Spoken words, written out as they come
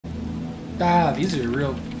Ah, these are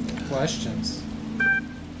real questions.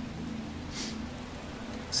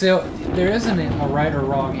 So, there isn't a right or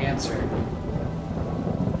wrong answer.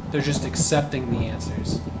 They're just accepting the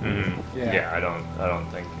answers. Mm-hmm. Yeah, I don't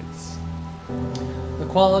think it's... The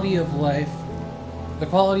quality of life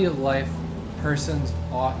persons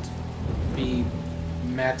ought to be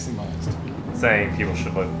maximized. Saying people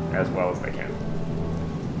should live as well as they can.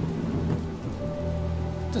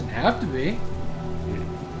 It doesn't have to be.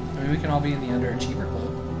 I mean, we can all be in the underachiever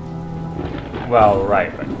club. Well,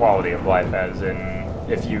 right, but quality of life as in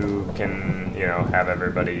if you can, you know, have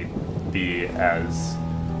everybody be as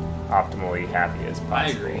optimally happy as possible. I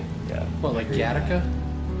agree. Yeah. What, like Gattaca? I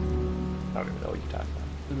don't even know what you're talking about.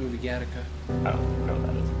 The movie Gattaca. I don't know what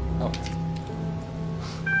that is. Okay.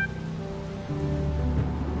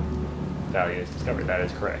 Value is discovered. That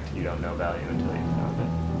is correct. You don't know value until you found it.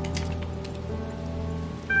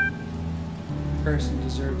 Person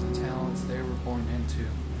deserves the talents they were born into.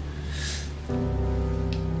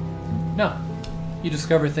 No. You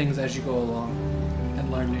discover things as you go along and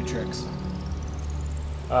learn new tricks.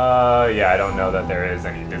 Yeah, I don't know that there is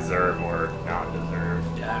any deserve or not deserve.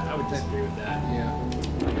 Yeah, I would disagree with that. Yeah.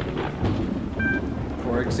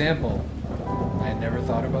 For example, I had never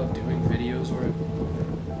thought about doing videos or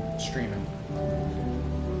streaming.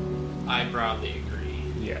 I broadly agree.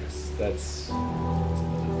 Yes, that's...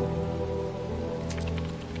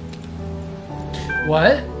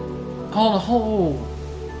 What? Hold.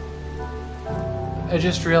 I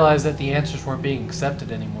just realized that the answers weren't being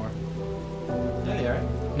accepted anymore. Yeah, they are.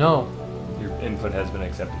 No. Your input has been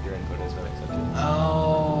accepted. Your input has been accepted.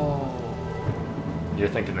 Oh. You're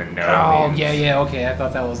thinking the no Oh, means... yeah, okay. I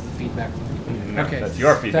thought that was the feedback. No, Okay. that's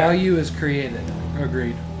your feedback. Value is created.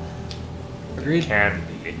 Agreed. Agreed? Can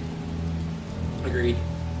be. Agreed.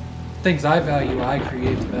 Things I value, I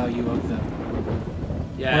create the value of them.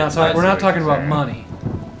 Yeah, We're not talking about money.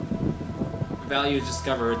 Value is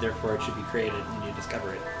discovered, therefore it should be created when you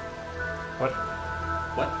discover it. What?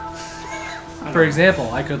 What? For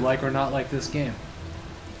example, I could like or not like this game.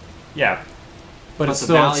 Yeah. But What's it's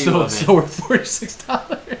the value of it? still worth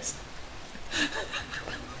 $46.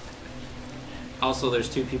 Also, there's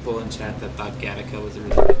 2 people in chat that thought Gattaca was a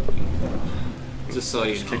really good movie. Just so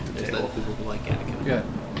you know, kick the there's table. other people who like Gattaca. Good.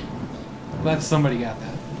 Glad somebody got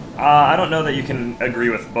that. I don't know that you can agree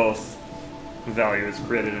with both value is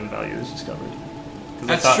created and value is discovered. 'Cause I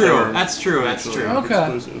That's thought they true. were That's true. That's mutually true.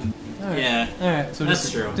 Okay. exclusive. Alright. Yeah. Alright, so That's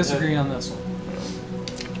true. disagree on this one.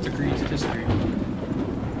 Agree to disagree.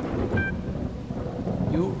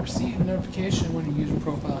 You will receive a notification when your user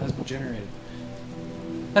profile has been generated.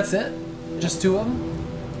 That's it? Just 2 of them?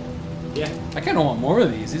 Yeah. I kind of want more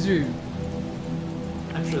of these. These are...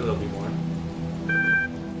 I'm sure there'll be more.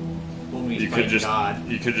 When we You fight could just God.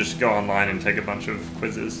 you could just go online and take a bunch of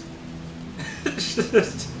quizzes.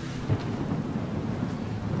 Those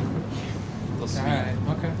Alright,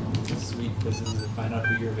 okay. sweet quizzes to find out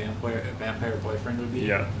who your vampire boyfriend would be.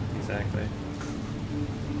 Yeah, exactly.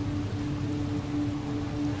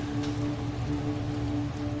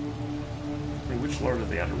 Which lord of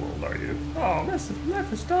the underworld are you? Oh,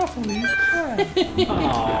 Mephistopheles.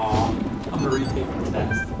 Aww. I'm gonna retake the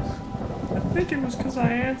test. I think it was because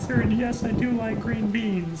I answered yes, I do like green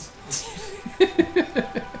beans.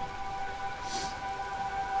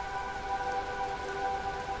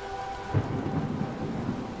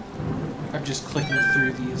 I'm just clicking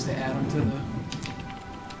through these to add them to the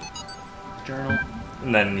journal.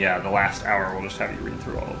 And then, yeah, the last hour we'll just have you read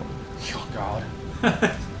through all of them. Oh, God.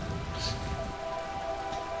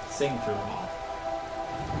 Sing through them all.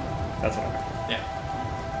 That's what I meant. Yeah.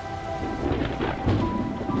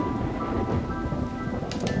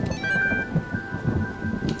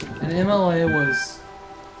 And MLA was...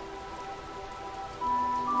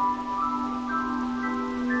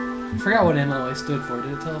 I forgot what MLA stood for.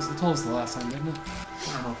 Did it tell us? It told us the last time, didn't it?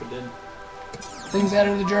 I don't know if it did. Things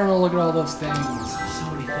added to the journal. Look at all those things. So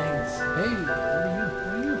many things. Hey, what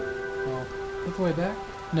are you? Oh, look the way back?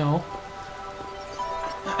 No.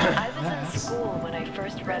 I was in school when I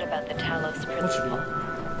first read about the Talos What you principle. do?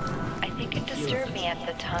 I think it disturbed me at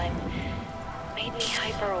the time. Made me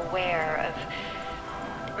hyper-aware of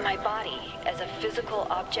my body as a physical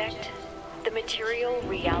object, the material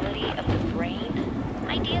reality of the brain.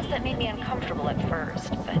 Ideas that made me uncomfortable at first,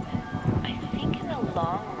 but I think in the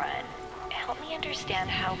long run, it helped me understand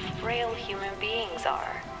how frail human beings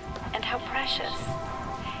are and how precious.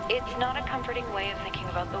 It's not a comforting way of thinking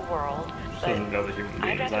about the world, but Doesn't know the human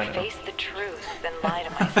I'd beings I rather know. face the truth than lie to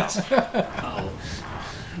myself. Oh.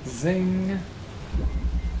 Zing.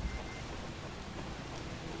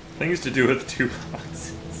 Things to do with 2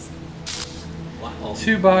 boxes. Wow.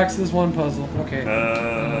 2 boxes, 1 puzzle. Okay.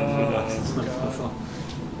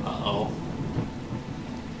 Uh-oh.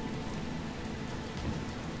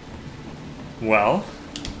 Well,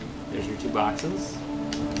 There's your 2 boxes.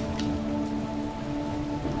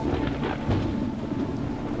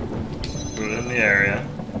 put it in the area.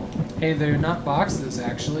 Hey, they're not boxes,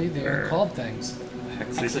 actually. They're Sure. called things.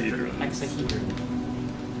 Hexahedron. Hexahedron.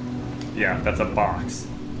 Yeah, that's a box.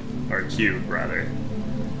 Or a cube, rather.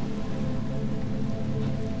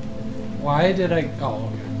 Why did I... Oh,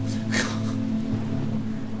 okay.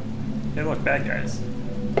 Hey, look, bad guys.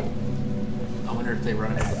 I wonder if they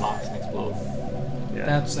run into the box and explode. Yeah.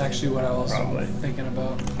 That's actually what I was Probably. thinking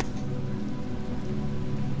about.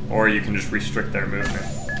 Or you can just restrict their movement.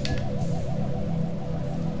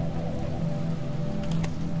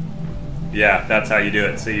 Yeah, that's how you do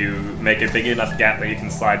it. So you make a big enough gap that you can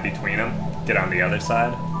slide between them, get on the other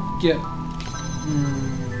side. Get...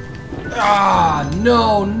 Ah,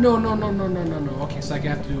 no, no, no, no, no, no, no, no. Okay, so I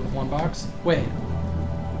have to do it with 1 box? Wait.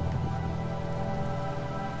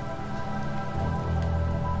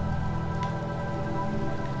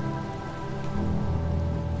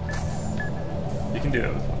 You can do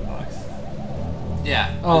it with 1 box.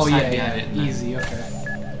 Yeah. Oh, just hide yeah, behind yeah. it and then- Easy, okay.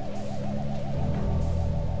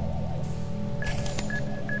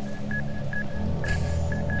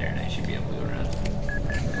 There, and I should be able to go around.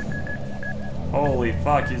 Holy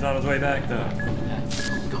fuck, he's on his way back though. Yeah.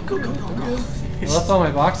 Go, go, go, go, go. I left all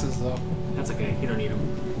my boxes, though. That's okay. You don't need them.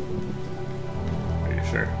 Are you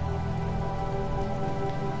sure?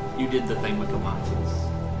 You did the thing with the boxes.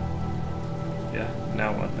 Yeah,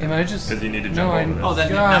 now what? Am I just... Because you need to No, jump I- over this. Oh, then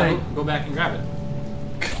God, now go back and grab it.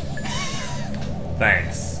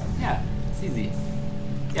 Thanks. Yeah, it's easy.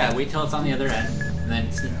 Yeah, wait till it's on the other end, and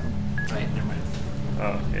then sneak. Right, never mind.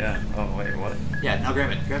 Oh, yeah. Oh, wait, what? Yeah, now grab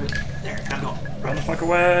it. Grab it. There, now go. Run the fuck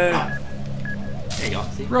away! Ah. There you go.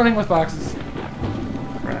 See? Running with boxes.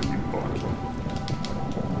 Crap, you boy.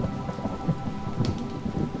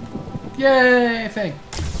 Yay, thing.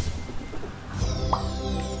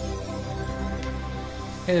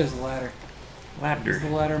 Hey, there's a ladder. Is the Ladder.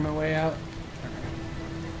 ladder on my way out?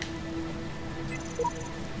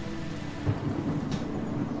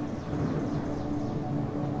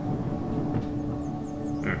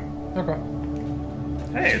 Okay.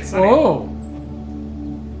 Hey, it's sunny. Oh!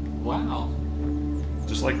 Wow.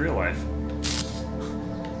 Just like real life.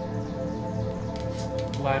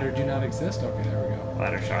 Ladder do not exist? Okay, there we go.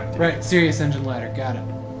 Ladder shocked you. Right, serious engine ladder. Got it.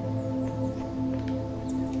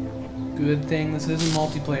 Good thing this isn't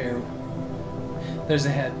multiplayer. There's a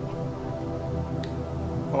head.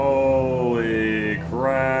 Holy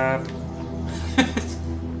crap.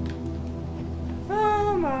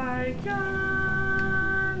 Oh my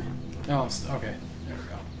god. Oh, okay. There we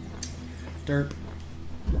go. Dirt.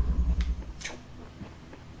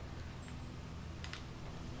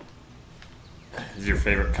 Is your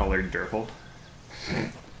favorite color purple?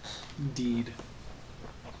 Indeed.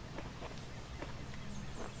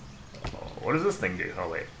 What does this thing do? Oh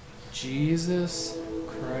wait. Jesus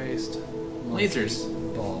Christ. Lasers.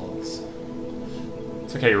 Balls.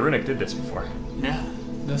 It's okay, Runic did this before. Yeah.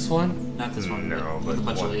 This one? Not this one. No, with a but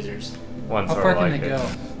bunch one. of lasers. One How sort far of can like they it.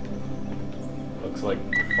 go? Looks like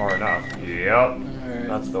far enough. Yep. Alright.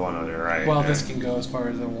 That's the one on the right. Well, yeah. this can go as far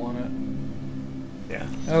as I want it. Yeah.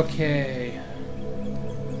 Okay.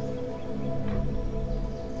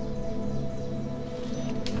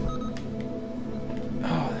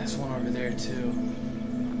 Oh, there's one over there too.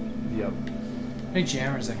 Yep. How many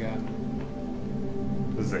jammers I got?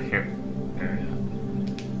 This is a hint area.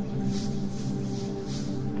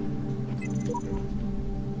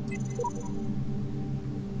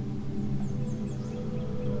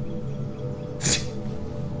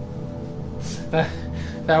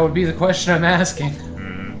 That would be the question I'm asking.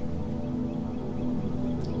 Mm.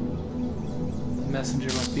 The messenger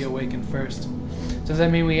must be awakened first. Does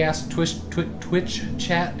that mean we ask Twitch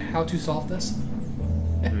chat how to solve this?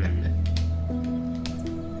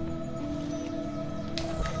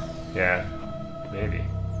 Yeah. Maybe.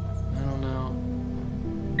 I don't know.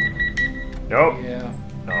 Nope. Yeah.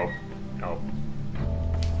 Nope. Nope.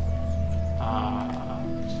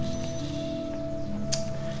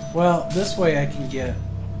 Well, this way I can get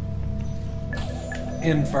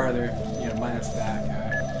in farther. You know, minus that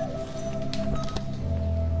guy.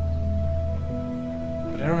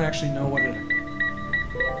 But I don't actually know what it.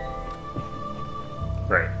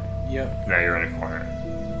 Right. Yep. Now you're in a corner.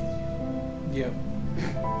 Yep.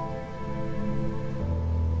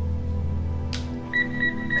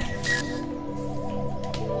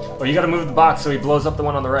 Oh, you gotta move the box so he blows up the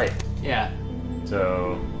one on the right. Yeah.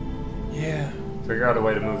 So, Yeah. Figure out a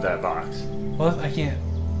way to move that box. Well, I can't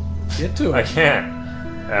get to it. I can't.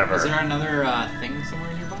 Ever. Is there another thing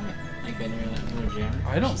somewhere nearby? Like another jam?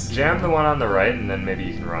 I don't see Jam it. the one on the right, and then maybe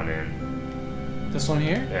you can run in. This one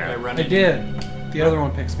here? Yeah. Run I in, did. The other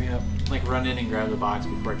one picks me up. Like run in and grab the box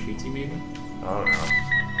before it shoots you, maybe? I don't know.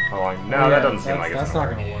 How long? No, Oh, that yeah, doesn't seem like it's that's not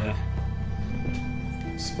gonna gonna work.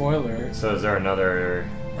 work. Spoiler. So is there another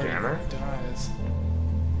Or it jammer? dies.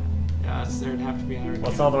 Yeah, there'd have to be another.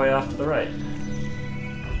 What's all the way off to the right?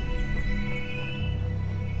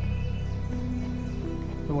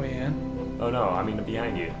 The way in. Oh no, I mean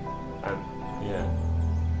behind you. Yeah.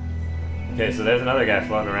 Okay, so there's another guy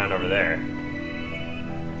floating around over there.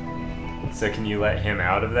 So can you let him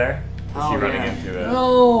out of there? Is he Oh, running yeah. into a...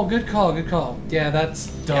 Oh, good call, good call. Yeah, that's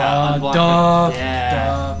duh, Yeah, unblock duh, it.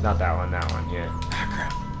 Yeah. duh. Not that one, yeah. Ah,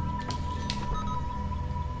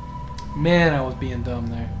 crap. Man, I was being dumb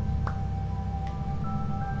there.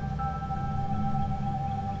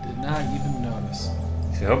 Did not even notice.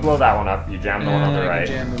 So he'll blow that one up, you jam the one on the I right.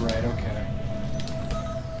 can jam the right, okay.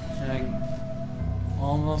 And I can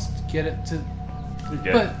almost get it to... You're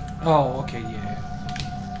good. But, oh, okay, yeah.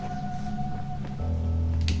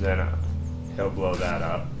 Then he'll blow that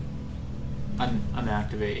up.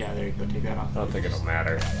 Unactivate. Yeah, there you go. Take that off. I don't think it'll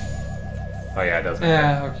matter. Oh yeah, it does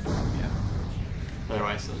matter. Yeah, okay, yeah.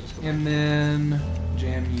 Otherwise, they'll just go. And then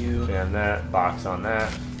jam you. Jam that, box on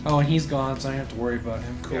that. Oh, and he's gone, so I don't have to worry about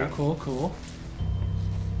him. Cool, Yeah. cool, cool.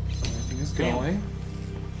 Everything is Bam. going.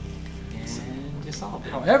 And you solved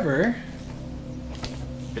it. However,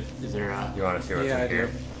 But is there a... You want to see what's yeah, I in do. here?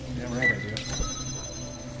 Yeah, right, I do.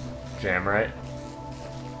 Jam right?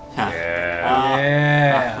 Huh. Yeah.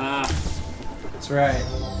 Yeah. Ah. That's right.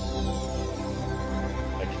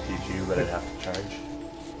 I could teach you, but I'd have to charge.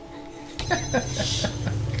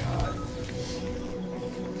 God.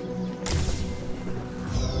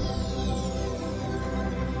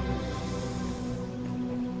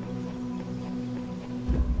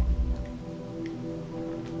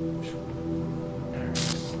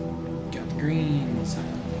 Got the greens.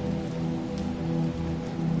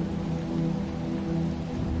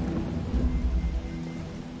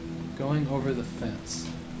 Going over the fence.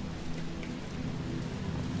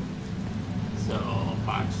 So,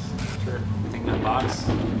 box. Sure. Thing that box.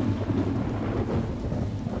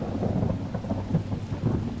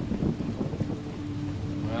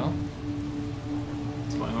 Well,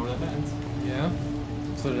 It's going over the fence. yeah.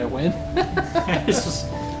 So did I win? It's just...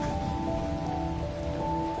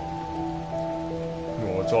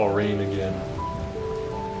 Oh, it's all rain again.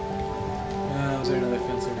 Is there another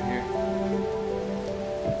fence over here?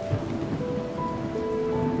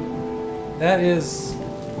 That is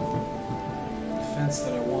the fence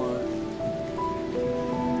that I want.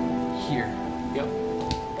 Here. Yep.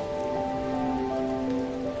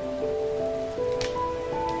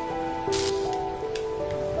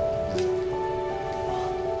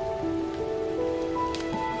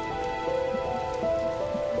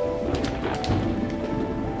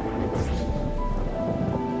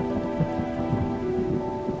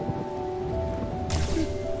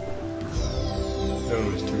 That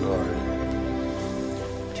was too hard.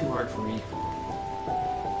 Too hard for me.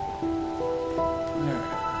 Alright.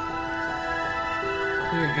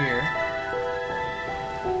 Here, here.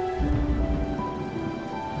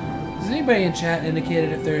 Has anybody in chat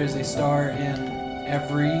indicated if there is a star in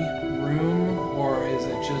every room, or is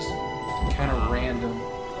it just kind of random?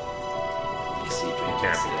 Let's see if I You can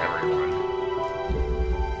can't see be it. everyone.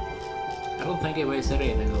 I don't think anybody said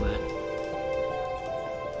anything on that.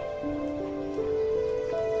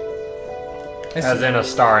 I As see- in a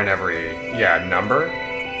star in every, number?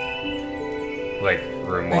 Like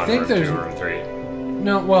room I 1, think room there's- 2, room 3.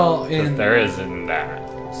 No, well, 'Cause in there is in that.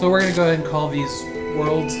 so we're gonna go ahead and call these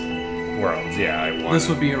worlds. Worlds, yeah, I won. This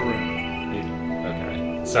would be a room.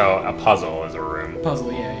 Okay. So a puzzle is a room.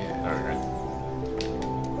 Puzzle, yeah.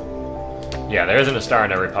 Okay. Yeah, there isn't a star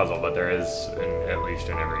in every puzzle, but there is at least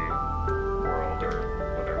in every world or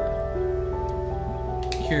whatever.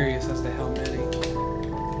 Curious as to how many.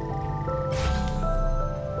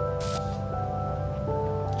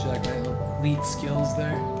 Do you like my elite skills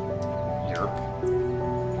there? Yerp.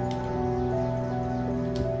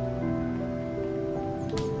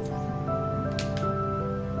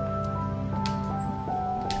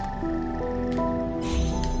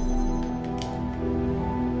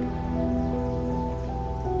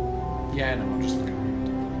 Yeah, I know. I'm just looking around.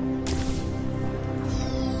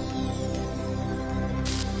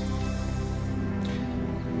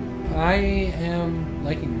 I am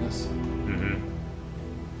liking this. Mm-hmm.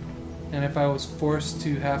 And if I was forced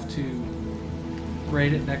to have to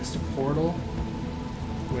grade it next to Portal,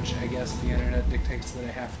 which I guess the internet dictates that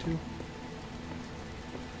I have to.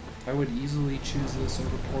 I would easily choose this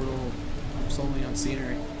over Portal solely on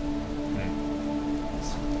scenery.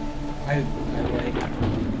 I like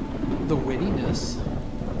the wittiness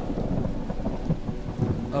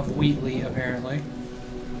of Wheatley, apparently.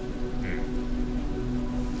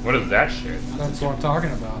 What is that shit? That's what I'm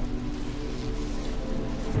talking about.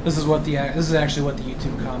 This is actually what the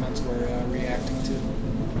YouTube comments were reacting to.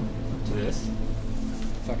 To this?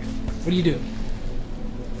 Fuck it. What do you do?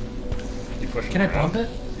 You push him Can I around? bump it?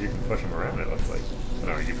 You can push him around, it looks like.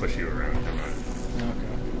 No, you push you around. Come on.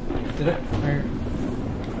 Okay. Did it? Or...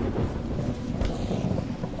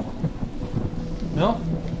 No?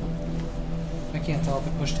 I can't tell if I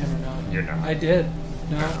pushed him or not. You're not. I did.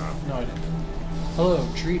 No? Uh-huh. No, I didn't. Hello,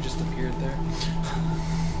 tree just appeared there.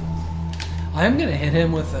 I'm gonna hit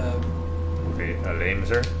him with a... Okay, a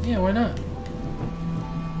laser? Yeah, why not?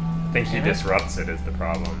 I think he disrupts it is the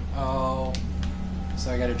problem. Oh.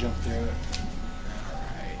 So I gotta jump through it.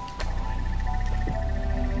 Alright.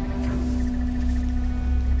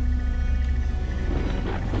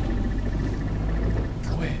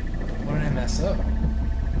 Wait, what did I mess up?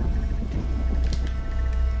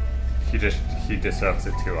 He disrupts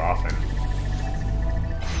it too often.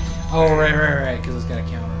 Oh, right, because it's got a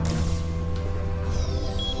counter on it.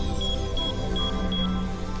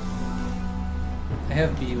 I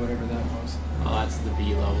have B, whatever that was. Oh, that's the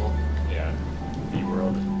B level. Yeah. B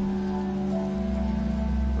world.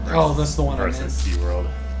 Oh, that's the one I'm in. Versus C world.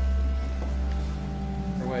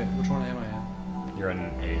 Or wait, which one am I in? You're in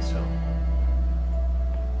A still.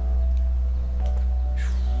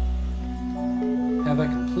 Have I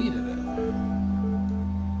completed it?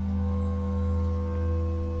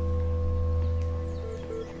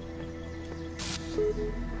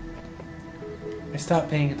 I stopped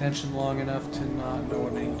paying attention long enough to not know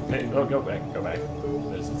what I need to be Hey, doing. oh, go back.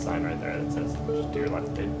 There's a sign right there that says just to your left.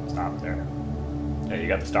 Stop there. Yeah, you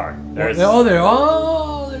got the star. There's.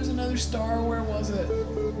 There's another star. Where was it?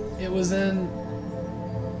 It was in...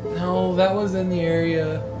 No, that was in the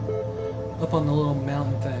area up on the little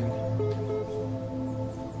mountain thing.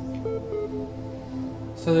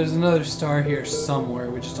 So there's another star here somewhere.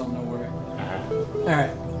 We just don't know where.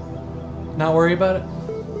 Alright. Not worry about it?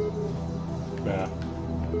 Yeah.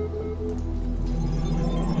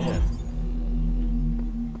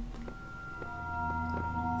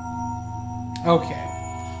 Okay.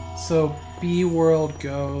 So B world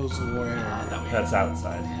goes where? That's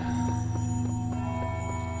outside.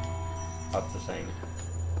 Up the thing.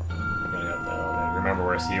 You gotta go up the elevator. Remember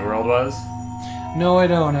where C world was? No, I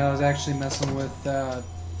don't. I was actually messing with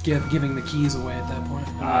giving the keys away at that point.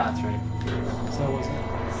 Ah, that's right. So I wasn't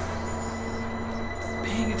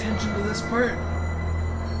paying attention to this part.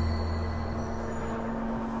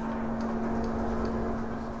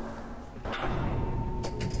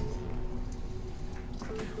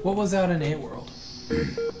 What was out in A world?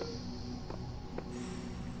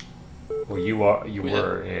 Well, you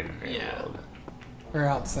were in A world. Or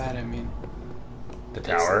outside, I mean. The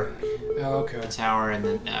tower. Oh, okay. The tower and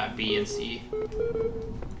then B and C.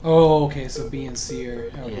 Oh, okay. So B and C are.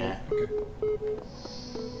 Okay. Yeah. Okay.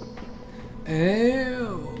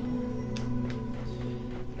 Ew.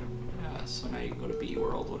 So now you can go to B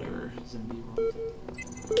world, whatever is in B world.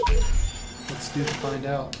 Let's do to find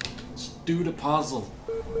out. Let's do the puzzle.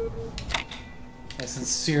 I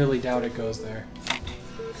sincerely doubt it goes there.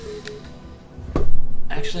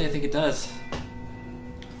 Actually, I think it does.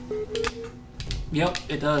 Yep,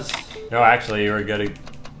 it does. No, actually, you were good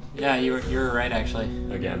Yeah, you're right. Actually.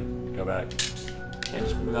 again. Go back. Okay,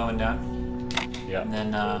 just move that one down, Yep. and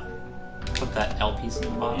then put that L piece in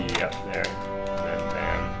the bottom. Yep, there. And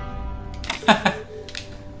then bam.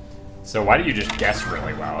 So why do you just guess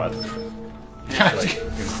really well? That's like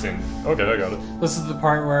instant. Okay, I got it. This is the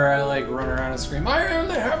part where I like run around and scream, "I am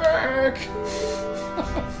the Havoc!"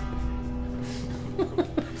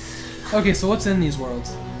 Okay, so what's in these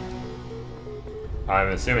worlds? I'm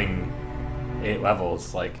assuming 8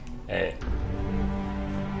 levels, like 8.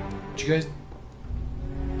 Did you guys?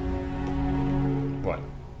 What?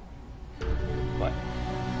 What?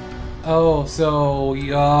 Oh, so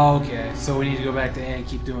yeah, okay. So we need to go back to A and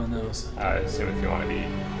keep doing those. I assume if you want to be,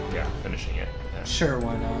 finishing it. Yeah. Sure,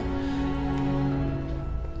 why not?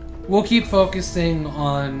 We'll keep focusing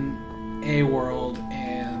on A world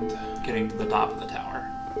and Getting to the top of the tower.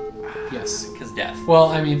 yes. Because death. Well,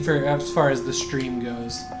 I mean, for as far as the stream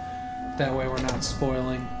goes, that way we're not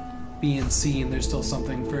spoiling B and C, and there's still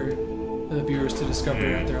something for the viewers to discover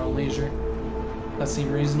at their own leisure. That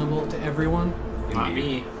seem reasonable to everyone? Not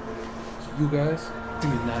me. You guys? I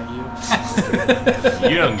mean, not you.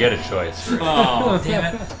 You don't get a choice. Rick. Oh,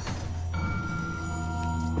 damn it.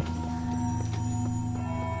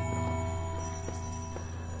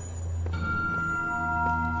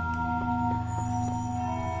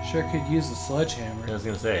 Sure could use a I sledgehammer. was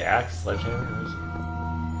gonna say axe, sledgehammer.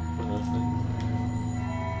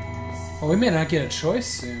 Well, we may not get a choice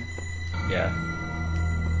soon. Yeah.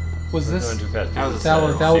 Was We're this? going too fast. That was- That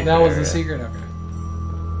was Secret that was the area. secret. Okay.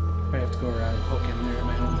 I have to go around and poke in there at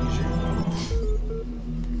my own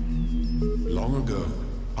leisure. Long ago,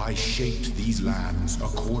 I shaped these lands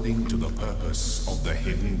according to the purpose of the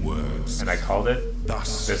hidden words. And I called it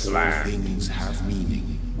Thus, this all land. things have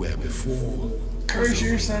meaning, where before Curse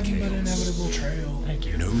your was sudden only but chaos. inevitable trail. Thank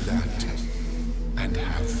you. Know that, and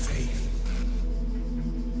have faith.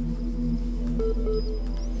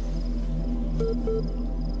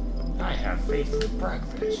 I have faith for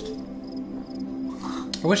breakfast.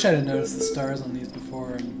 I wish I'd have noticed the stars on these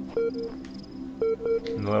before. And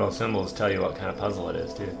And the little symbols tell you what kind of puzzle it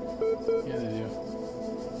is, too. yeah, they do.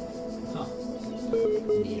 Huh.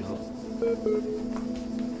 Needle.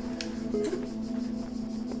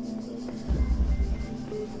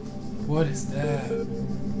 What is that?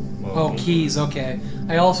 Well, Oh, keys. Okay.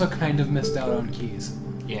 I also kind of missed out on keys.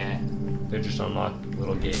 Yeah. They just unlock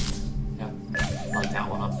little gates. Yep. Like that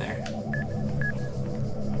one up there.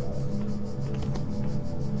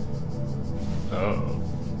 Oh.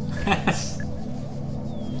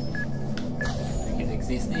 He thinks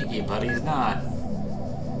he's sneaky, but he's not.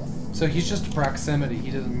 So he's just a proximity.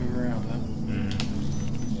 He doesn't move around, huh?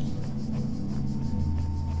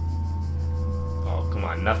 Oh, come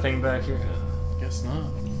on. Nothing back here? Guess not.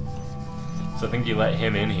 So I think you let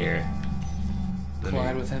him in here. Then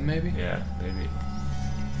Collide you- with him, maybe? Yeah, maybe.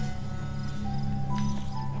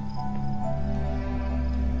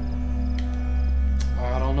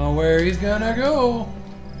 I don't know where he's gonna go.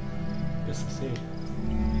 Just to see.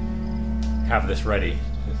 Have this ready.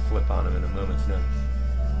 Just flip on him in a moment's notice.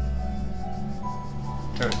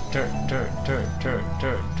 Turn, turn, turn, turn, turn,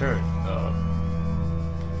 turn, turn. Oh.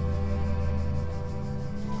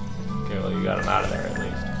 Okay, well you got him out of there at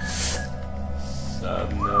least.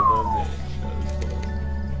 Subnova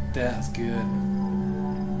bitch. That's good.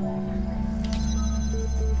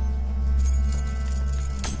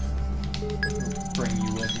 Bring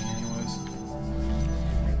you with me, anyways.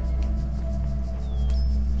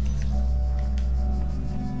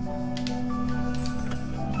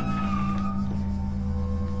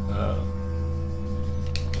 Oh.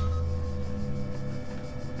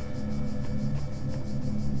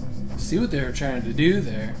 See what they were trying to do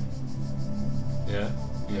there. Yeah?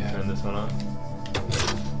 You Yeah. turn this one on?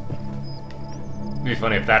 It'd be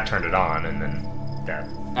funny if that turned it on and then that.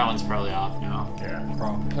 That one's probably off now. Yeah.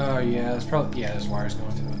 Oh yeah, there's probably there's wires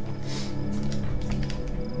going through it.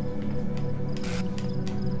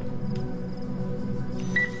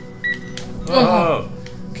 Oh!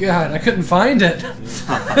 God, I couldn't find it.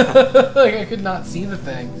 Like I could not see the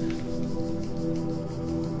thing.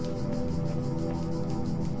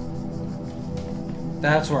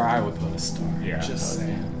 That's where I would put a star. Yeah. Just okay.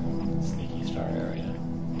 saying. Sneaky star area.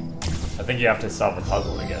 I think you have to solve a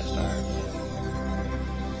puzzle to get a star.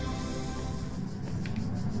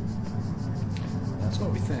 That's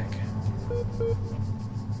what we think.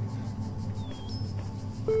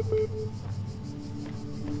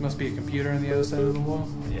 Must be a computer on the other side of the wall.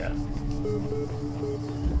 Yeah.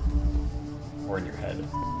 Or in your head.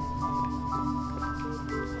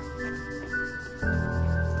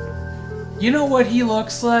 You know what he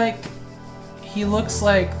looks like? He looks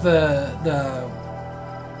like the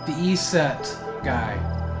E-set guy.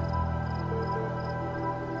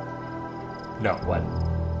 No, what?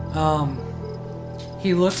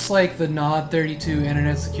 He looks like the Nod 32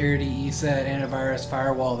 Internet Security ESET antivirus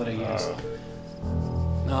firewall that I use.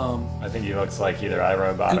 I think he looks like either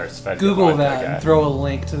iRobot or Sven. Google that and throw a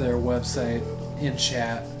link to their website in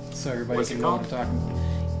chat so everybody What's can it know what I'm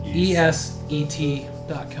called? talking.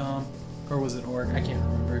 ESET.com, or was it org? I can't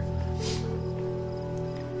remember.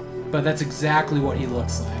 But that's exactly what he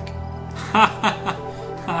looks like,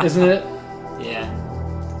 isn't it? Yeah.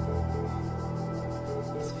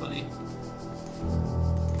 It's funny.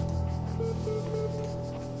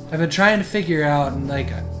 I've been trying to figure out, and like,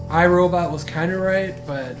 iRobot was kind of right,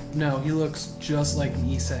 but no, he looks just like an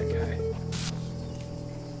ESET guy.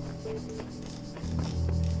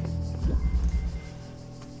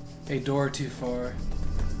 A door too far.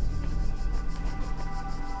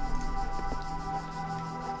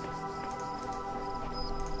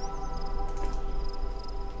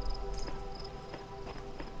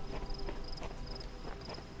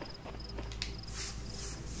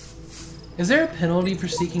 Is there a penalty for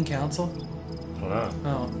seeking counsel? I don't know.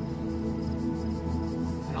 Oh.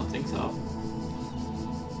 I don't think so.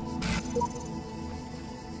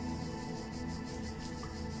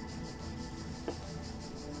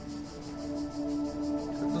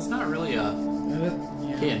 It's not really a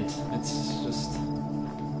Yeah. hint. It's just.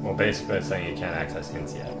 Well, basically it's saying you can't access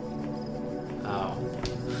hints yet. Oh.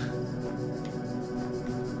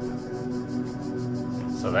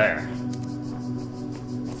 So there.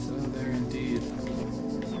 So there indeed.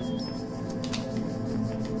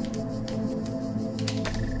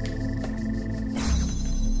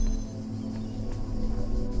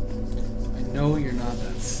 I know you're not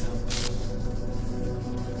that simple.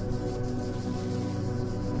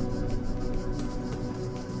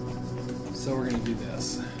 So we're gonna do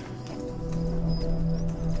this.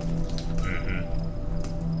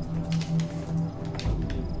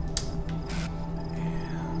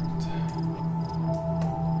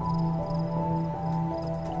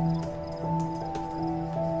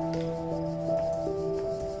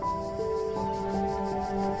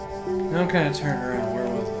 Now I'm kind of turning around. Where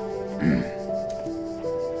was it?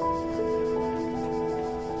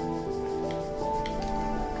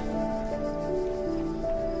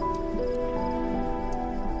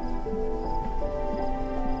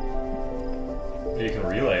 You can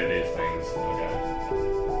relay these things. Okay.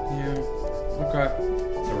 Yeah. Okay.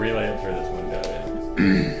 So relay it through this window.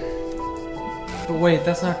 Yeah. But wait,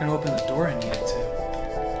 that's not going to open the door I need it to.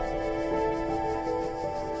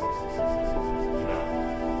 No.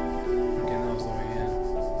 Okay, that was the way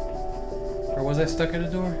in. Or was I stuck at a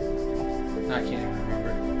door? No, I can't even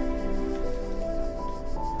remember.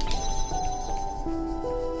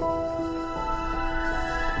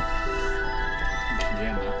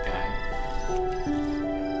 Jam that guy.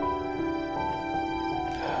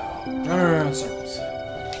 No, circles.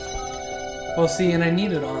 Well, see, and I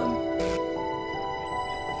need it on.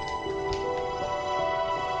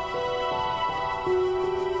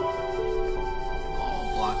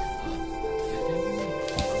 Oh, block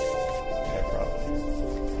Yeah, probably.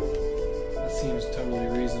 That seems totally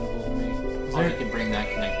reasonable to me. Is Or there- you could bring that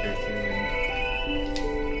connector through and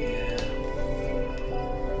Yeah.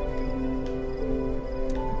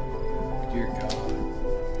 Dear God.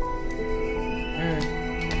 Alright.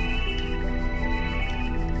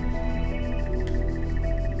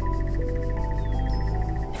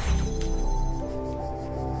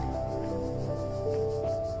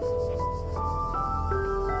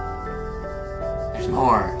 there's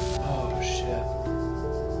more. Oh, shit.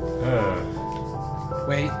 Huh.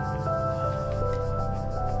 Wait.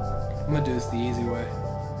 I'm gonna do this the easy way.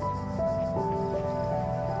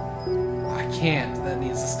 I can't. That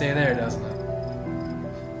needs to stay there, doesn't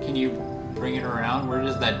it? Can you bring it around? Where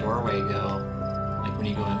does that doorway go? Like when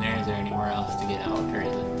you go in there, is there anywhere else to get out, or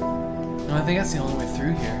is it? No, I think that's the only way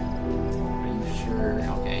through here. Are you sure?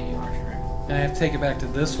 Okay, you are sure. And I have to take it back to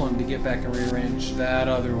this one to get back and rearrange that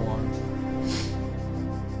other one.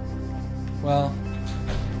 Well,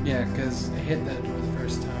 yeah, because I hit that door the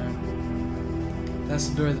first time. That's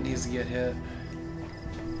the door that needs to get hit.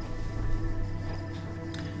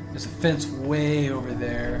 There's a fence way over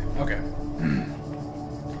there. Okay.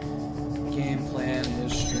 Game plan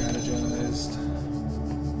is strategized.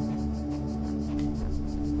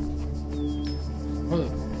 What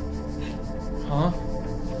the- Huh?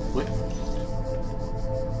 What?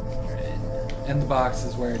 And the box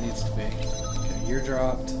is where it needs to be. Okay, you're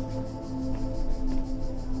dropped.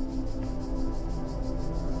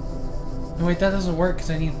 No, wait, that doesn't work because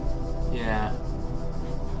I need... Yeah.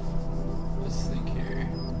 Let's think here.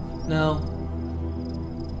 No.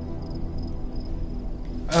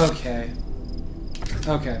 Okay.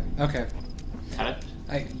 Okay, okay. Got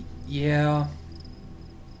it? Yeah.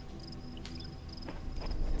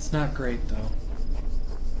 It's not great, though.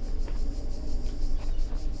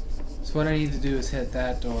 So what I need to do is hit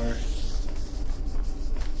that door.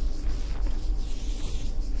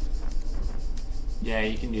 Yeah,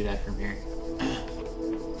 you can do that from here.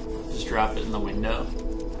 Just drop it in the window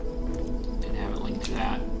and have it link to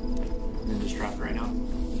that. And then just drop it right out.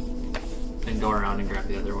 Then go around and grab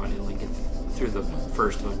the other one and link it through the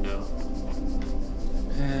first window.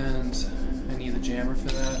 And I need the jammer for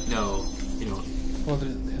that. No, you don't. Well,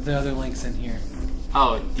 the other link's in here.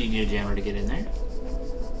 Oh, do you need a jammer to get in there?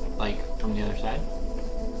 Like, from the other side?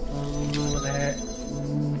 What the heck?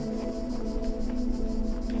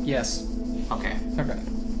 Yes. Okay. Okay.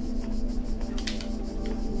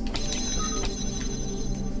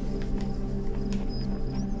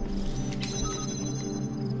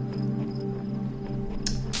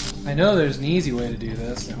 I know there's an easy way to do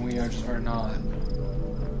this, and we are not.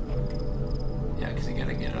 Yeah, because you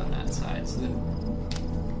gotta get it on that side. So then.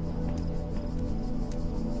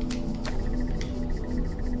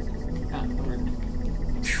 Yeah, that worked.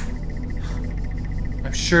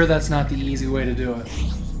 I'm sure that's not the easy way to do it.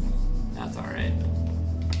 That's alright.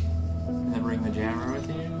 And then bring the jammer with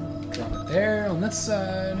you. Drop it there on this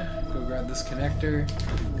side. Go grab this connector,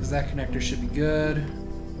 because that connector should be good.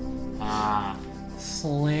 Ah.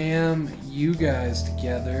 Slam you guys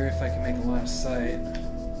together if I can make a line of sight.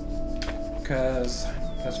 Because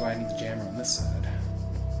that's why I need the jammer on this side.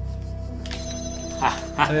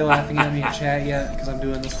 Are they laughing at me in chat yet? Because I'm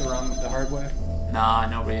doing this the hard way? Nah,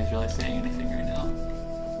 nobody's really saying anything right now.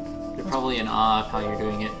 They're probably in awe of how you're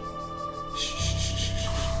doing it.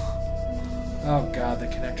 Oh god, the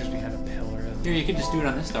connector's behind a pillar. Here, you could just do it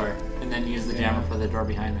on this door, and then use the jammer for the door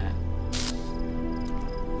behind that.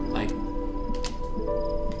 Like,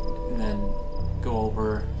 and then go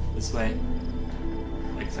over this way.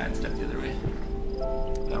 Like, side step the other way.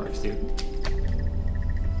 That works too.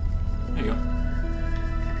 There you go.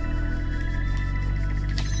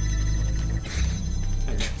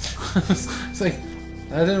 There you go. It's like,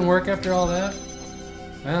 that didn't work after all that?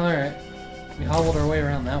 Well, alright. We hobbled our way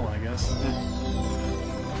around that one, I guess.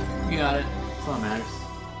 You got it. That's all that matters.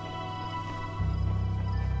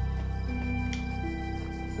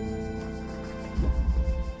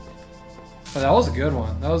 But that was a good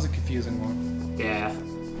one. That was a confusing one. Yeah.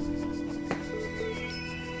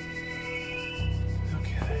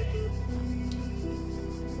 Okay.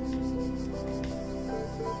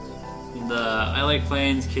 The I Like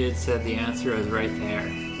Planes kid said the answer is right there.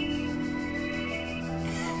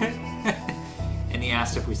 And he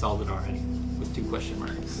asked if we solved it already with 2 question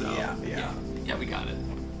marks. So Yeah. yeah, we got it.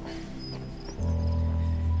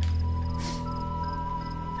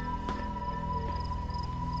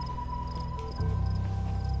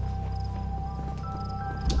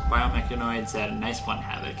 Biomechanoid said, "Nice one,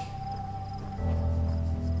 Havoc."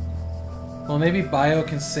 Well, maybe Bio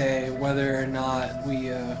can say whether or not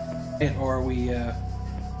we hit or we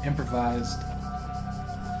improvised.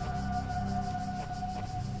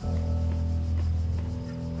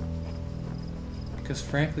 Because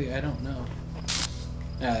frankly, I don't know.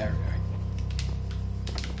 Ah, there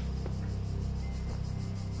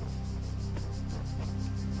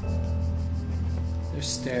we go. There's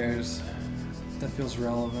stairs. That feels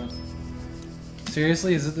relevant.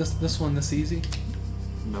 Seriously, is it this one this easy?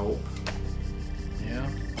 Nope. Yeah.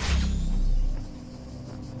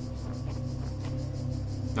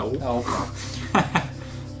 Nope. Oh.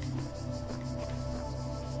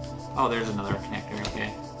 Oh, there's another connector.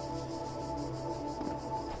 Okay.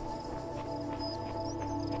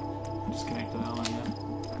 Just connect to that one, yeah.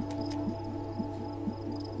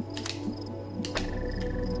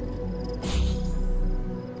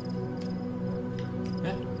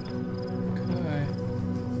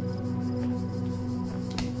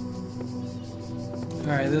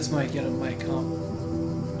 Alright, this might get might get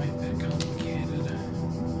complicated.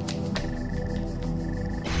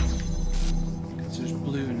 Because there's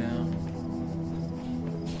blue now.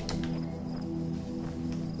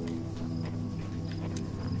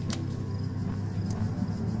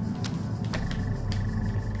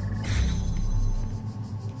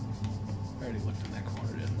 I already looked in that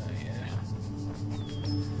corner, didn't I?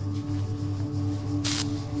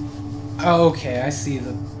 Yeah. Okay, I see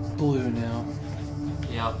the blue now.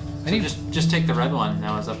 Yep. I So need- just take the red one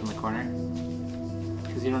that was up in the corner.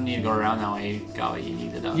 Because you don't need to go around that way. You got what you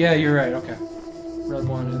needed up. Yeah, you're right, okay. Red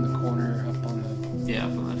one in the corner up on the... Yeah,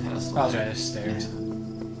 up on the pedestal. Oh, sorry, there's stairs.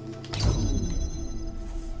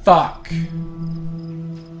 Fuck!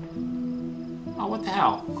 Oh, what the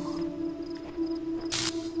hell?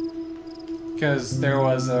 Because there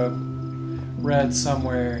was a red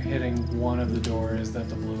somewhere hitting one of the doors that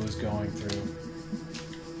the blue was going through.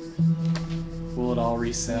 Will it all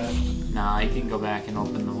reset? Nah, you can go back and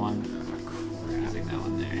open the one. Using that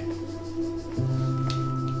one there.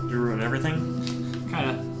 You ruin everything?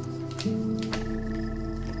 Kinda.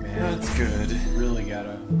 Man, That's good. really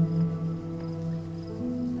gotta...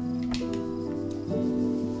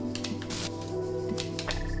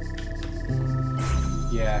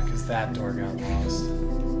 Yeah, because that door got lost.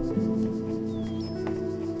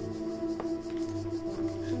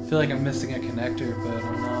 I feel like I'm missing a connector, but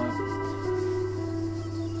I'm not.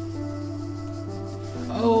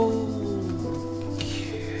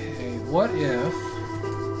 Okay, what if...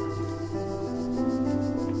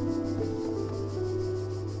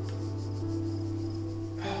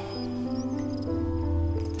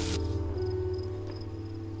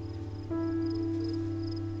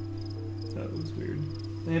 That was weird.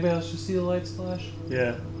 Anybody else just see the lights flash?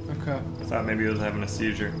 Yeah. Okay. I thought maybe it was having a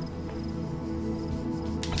seizure.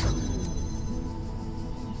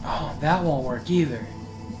 That won't work either.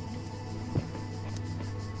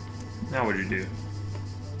 Now what'd you do?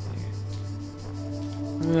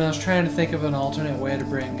 I was trying to think of an alternate way to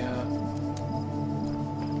bring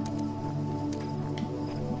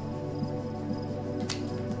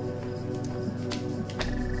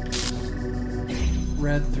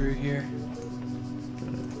red through here.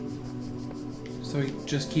 So we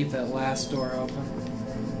just keep that last door open.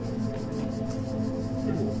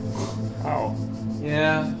 Oh.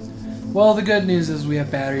 Yeah. Well, the good news is we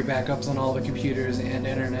have battery backups on all the computers and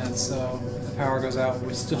internet, so if the power goes out,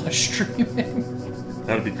 we still are streaming.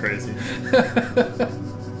 That'd be crazy.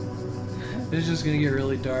 It's just gonna get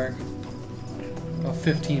really dark. About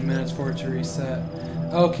 15 minutes for it to reset.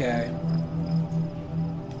 Okay.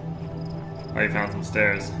 Oh, you found some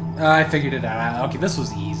stairs. I figured it out. Okay, this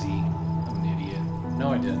was easy. I'm an idiot.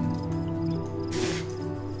 No, I didn't.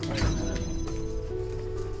 Wait a minute.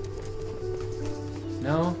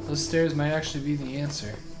 No, those stairs might actually be the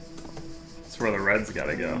answer. That's where the red's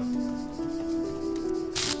gotta go.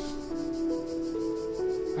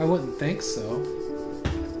 I wouldn't think so.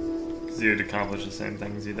 Because you'd accomplish the same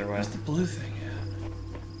things either way. Where's the blue thing at?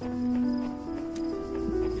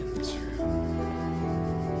 In this room.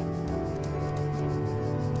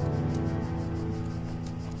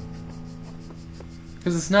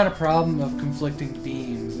 Because it's not a problem of conflicting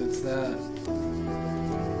beams, it's that.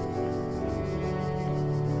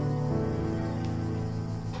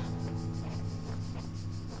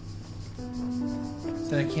 It's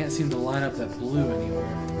that I can't seem to line up that blue anywhere.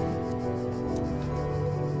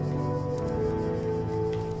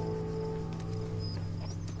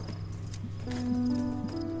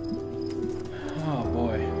 Oh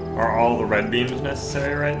boy. Are all the red beams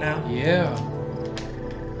necessary right now? Yeah.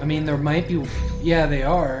 I mean, there might be. Yeah, they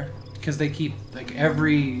are, because they keep like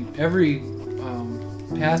every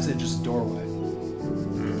passage is a doorway.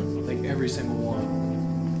 Like every single one.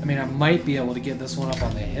 I mean, I might be able to get this one up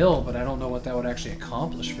on the hill, but I don't know what that would actually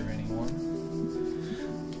accomplish for anyone.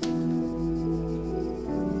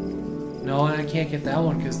 No, and I can't get that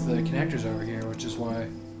one because the connector's over here, which is why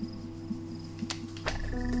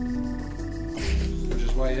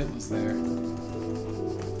it was there.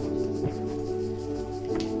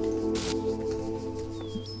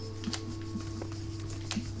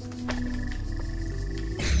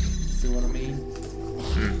 See what I mean?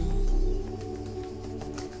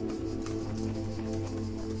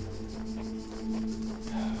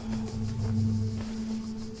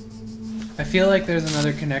 I feel like there's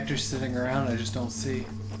another connector sitting around I just don't see.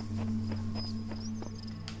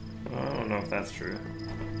 I don't know if that's true.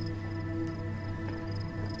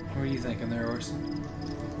 What are you thinking there, Orson?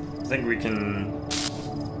 I think we can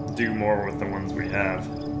do more with the ones we have.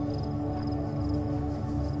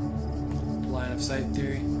 Line of sight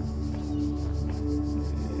theory?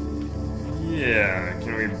 Yeah,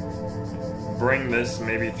 can we bring this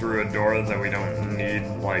maybe through a door that we don't need,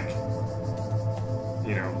 like,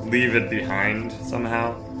 you know, leave it behind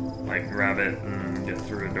somehow? Like, grab it and get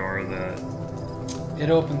through a door that...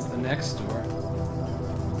 It opens the next door.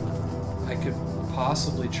 I could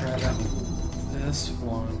possibly try that with this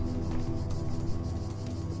one.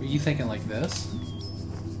 Were you thinking like this?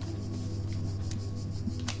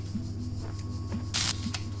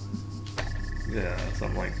 Yeah,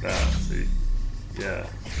 something like that. See? Yeah.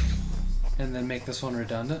 And then make this one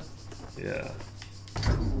redundant? Yeah.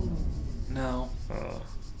 No.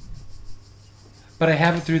 But I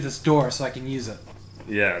have it through this door, so I can use it.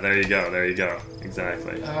 Yeah, there you go, there you go.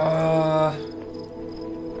 Exactly.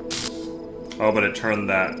 Oh, but it turned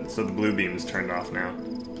that, so the blue beam is turned off now.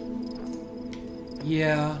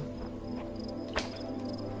 Yeah.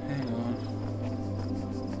 Hang on.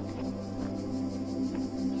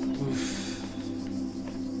 Oof.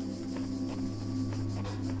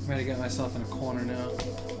 Might have got myself in a corner now.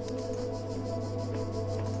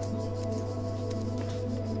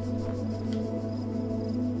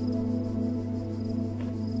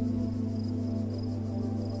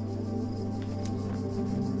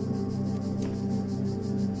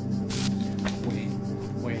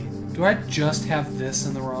 Do I just have this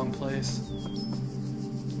in the wrong place?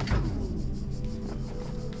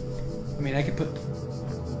 I mean, I could put...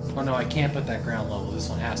 Oh no, I can't put that ground level. This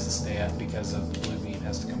one has to stay up because of the blue beam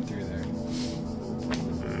has to come through there.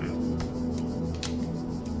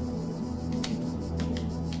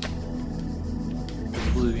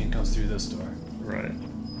 The blue beam comes through this door. Right.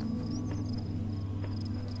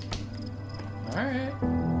 Alright.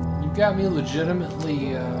 You've got me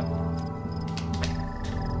legitimately,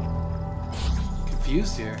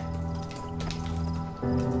 confused here.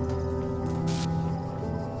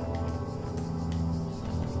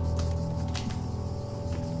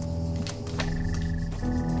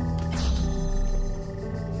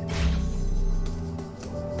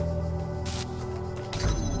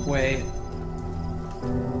 Wait.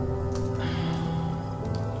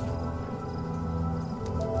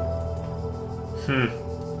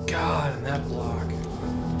 God, and that block.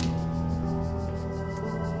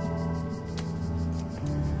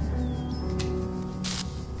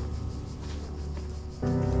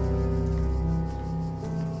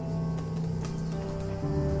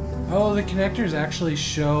 Oh, the connectors actually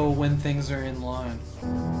show when things are in line.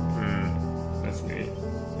 That's neat.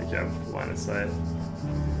 Like you have line of sight.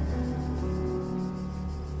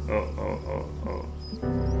 Oh.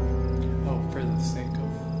 Oh, for the sake of...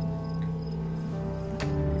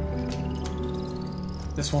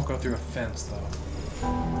 This won't go through a fence, though.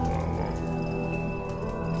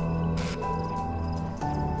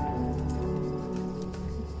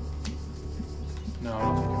 No, I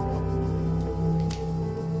don't think it will.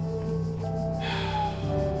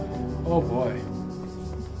 Oh boy.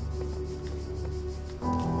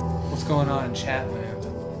 What's going on in Chatland?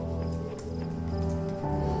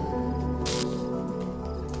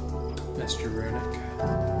 Mr. Runic.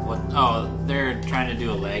 What? Oh, they're trying to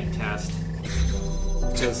do a lag test.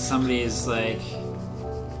 Because somebody's like,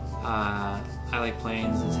 I Like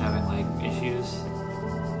Planes is having like issues.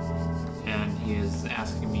 And he was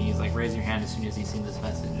asking me, he's like, raise your hand as soon as he's seen this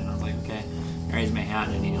message. And I was like, okay. I raised my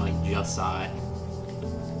hand and he like just saw it.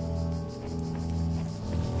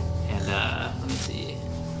 And let me see.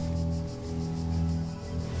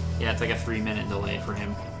 Yeah, it's like a 3-minute delay for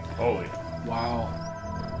him. Holy. Wow.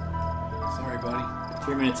 Sorry, buddy.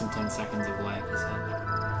 3 minutes and 10 seconds of lag, he said.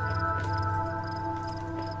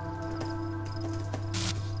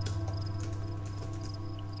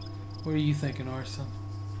 What are you thinking, Orson?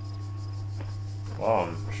 Well,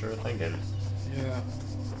 I'm sure thinking. Yeah.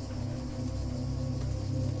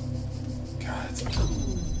 God, it's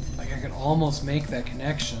like I could almost make that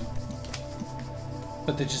connection.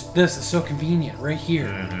 But this is so convenient right here.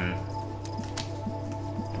 I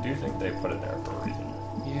do think they put it there for a reason.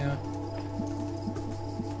 Yeah.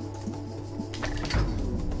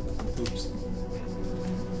 Oops.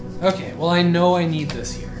 Okay, well I know I need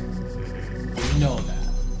this here. We know that.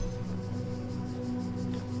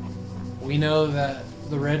 We know that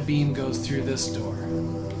the red beam goes through this door.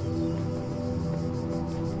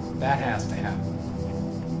 That has to happen.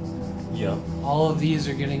 Yep. All of these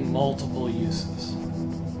are getting multiple uses.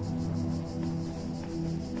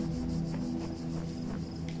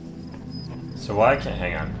 So why can't...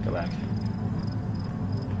 Hang on, go back.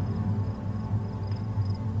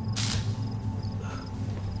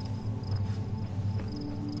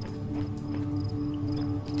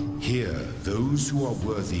 Here, those who are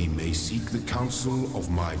worthy may seek the counsel of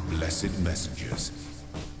my blessed messengers.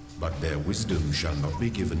 But their wisdom shall not be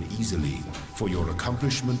given easily, for your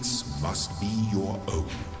accomplishments must be your own.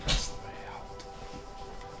 That's the way out.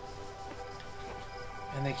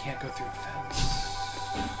 And they can't go through a fence.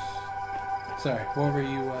 Sorry, what were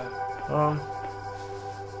you, I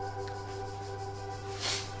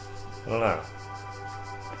don't know.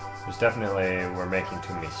 There's definitely... We're making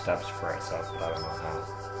too many steps for ourselves, but I don't know how.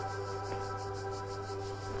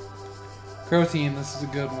 Crow Team, this is a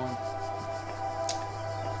good one.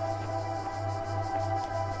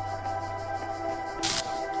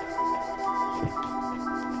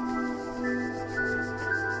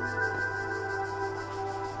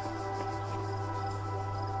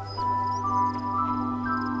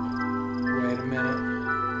 Wait a minute.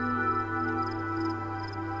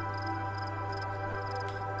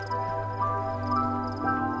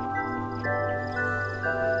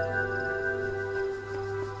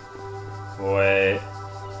 Wait.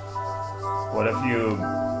 What if you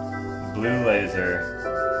blue laser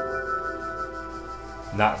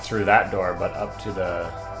not through that door, but up to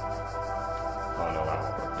the... Oh no, that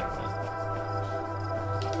won't work. Never mind.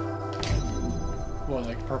 What,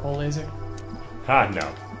 like purple laser?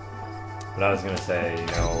 No. But I was gonna say, you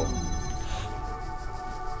know...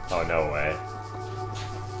 Oh, no way.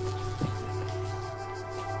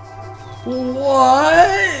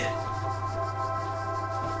 What?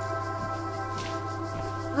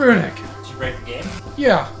 Runic. Did you break the game?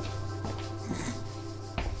 Yeah.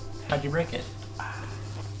 How'd you break it?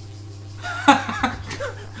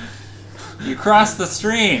 You crossed the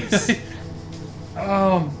streams.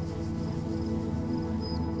 I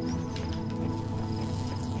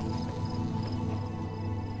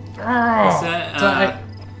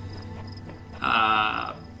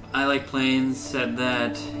Like Planes said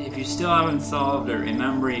that if you still haven't solved it,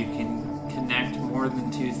 remember you can connect more than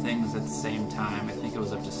 2 things at the same time. I think it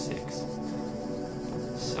was up to 6.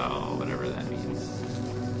 So, whatever that means.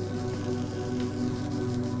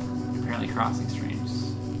 Apparently crossing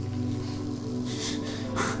streams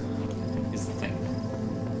is the thing.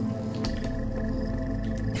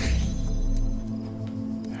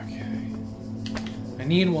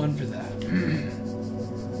 need one for that.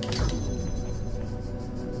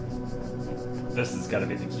 This has got to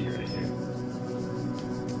be the key right here.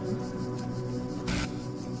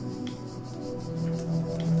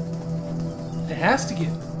 It has to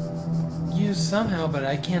get used somehow, but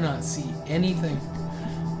I cannot see anything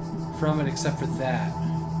from it except for that.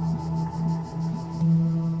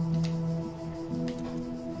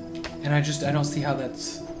 And I don't see how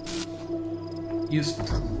that's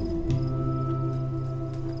useful.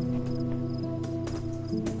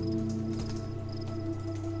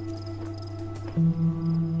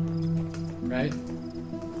 Right?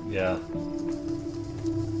 Yeah.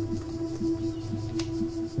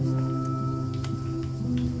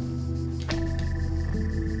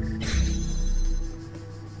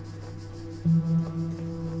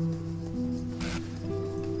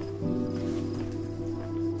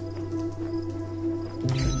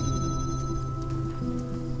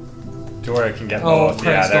 To where it can get Oh, both.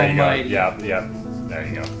 Yeah, Christ there you go. almighty. Yeah, yeah. There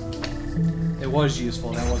you go. It was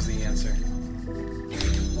useful. That was the answer.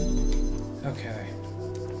 Okay.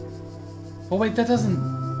 Oh wait, that doesn't...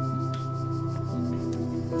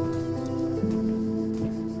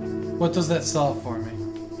 What does that solve for me?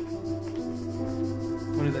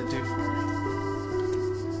 What did that do for me?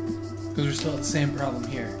 Because we're still at the same problem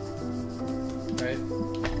here. Right?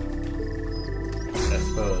 I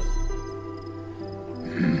suppose.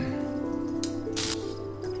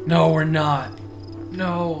 No, we're not.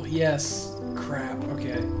 No, yes. Crap,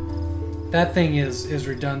 okay. That thing is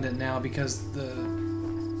redundant now because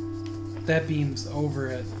that beam's over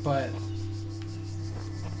it, but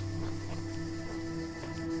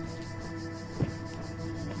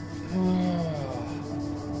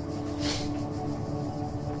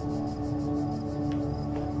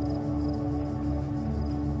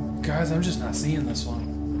guys, I'm just not seeing this one.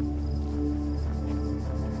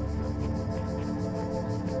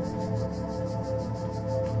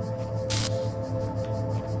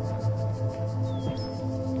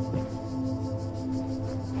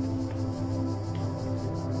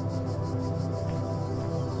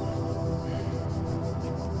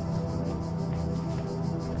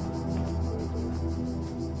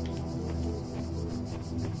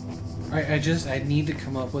 I need to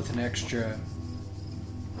come up with an extra...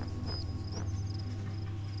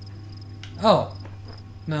 Oh!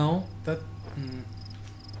 No, that...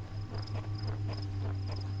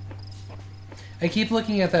 I keep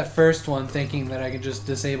looking at that first one thinking that I can just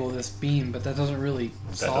disable this beam, but that doesn't really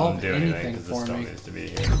solve anything for me. Needs to be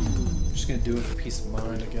here. I'm just gonna do it for peace of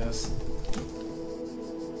mind, I guess.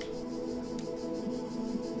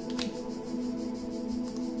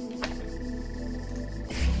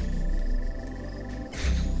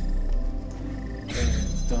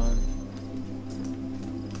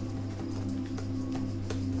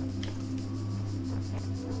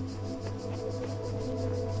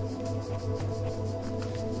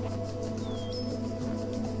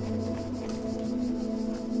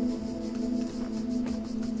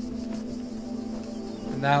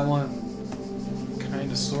 That one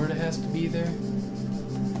kind of sort of has to be there.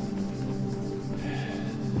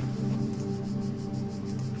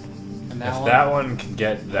 And If that one can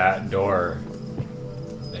get that door,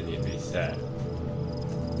 then you'd be set.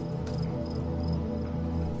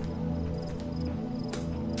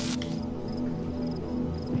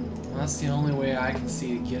 That's the only way I can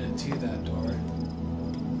see to get it to that door.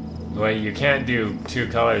 Well, you can't do two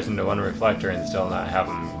colors into one reflector and still not have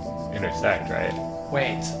them intersect, right?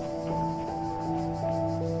 Wait.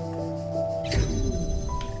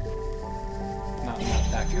 Not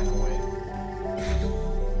that kind of way.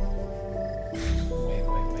 Wait.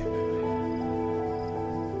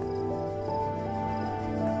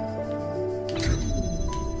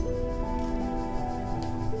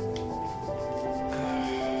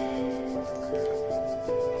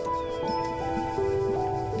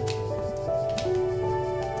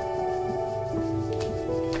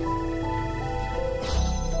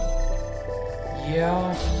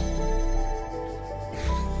 Yeah.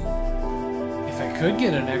 If I could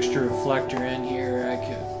get an extra reflector in here, I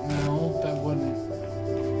could... No, that wouldn't...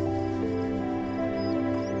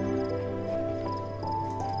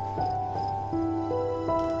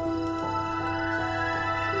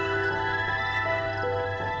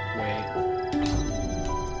 Wait.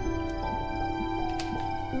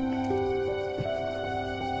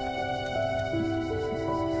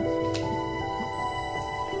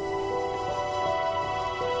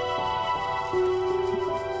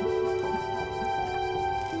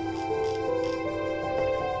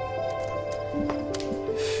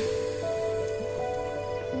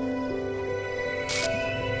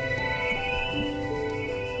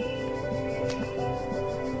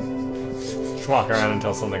 walk around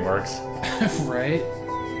until something works. Right?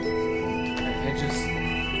 I just...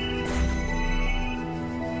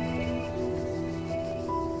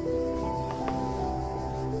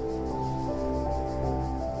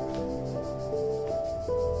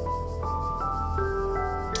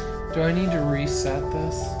 Do I need to reset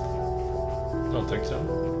this? Don't think so.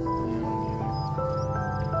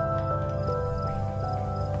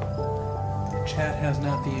 Chat has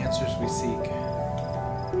not the answers we seek.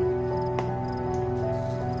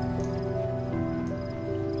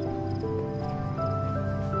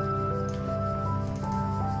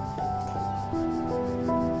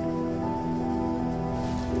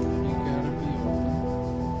 You gotta be open.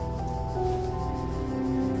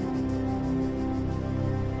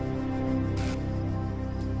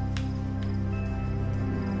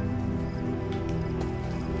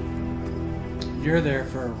 You're there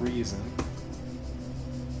for a reason.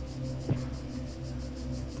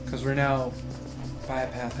 Because we're now by a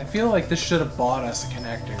path. I feel like this should have bought us a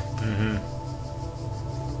connector. Mm-hmm.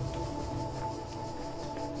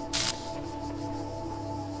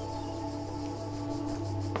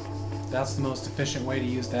 That's the most efficient way to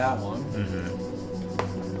use that one. Mm-hmm.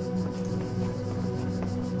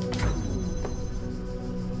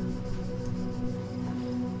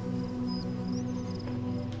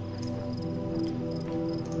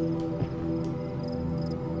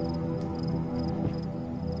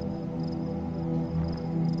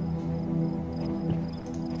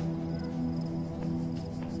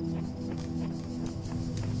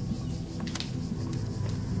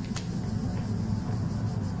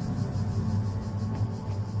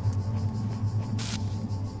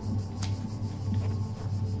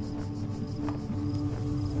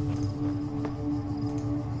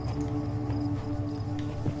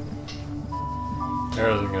 There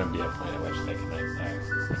isn't going to be a point at which they connect there.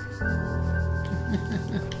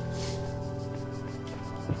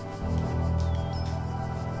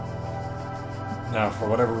 Now, for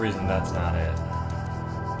whatever reason, that's not it.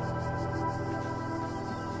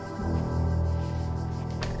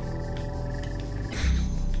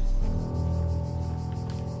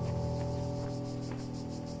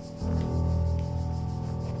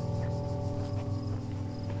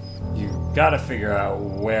 Got to figure out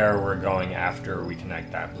where we're going after we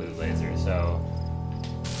connect that blue laser. So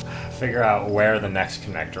figure out where the next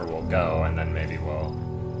connector will go, and then maybe we'll...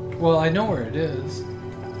 Well, I know where it is.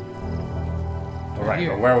 Well, right,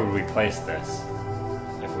 here. but where would we place this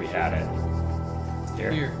if we had it?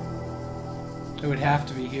 Here? Here. It would have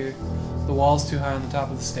to be here. The wall's too high on the top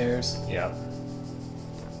of the stairs. Yep.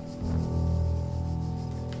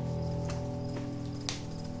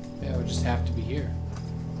 Yeah, it would just have to be here.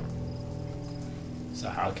 So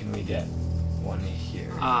how can we get one here?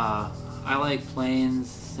 I like planes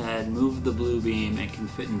said move the blue beam and can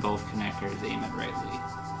fit in both connectors, aim it rightly.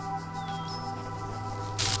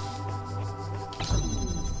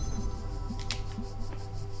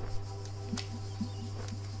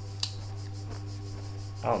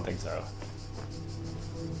 I don't think so.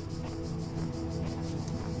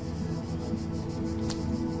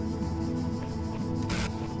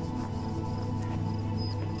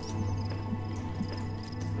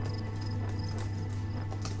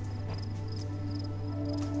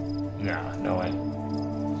 No way.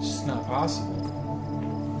 It's just not possible.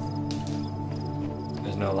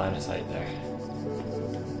 There's no line of sight there.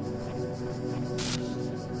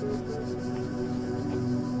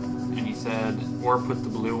 And he said, or put the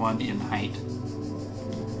blue one in height.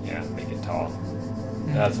 Yeah, make it tall.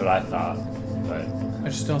 That's what I thought, but... I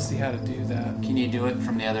just don't see how to do that. Can you do it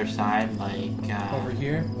from the other side, like... Over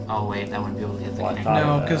here? Oh wait, that wouldn't be able to hit the Well, I connector.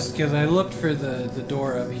 thought- No, because I looked for the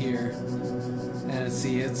door up here. And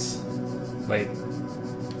see, it's... Wait.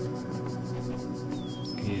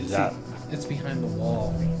 Can you use that? It's behind the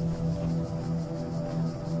wall.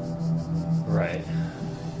 Right.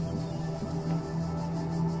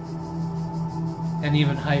 And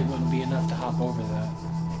even height wouldn't be enough to hop over that.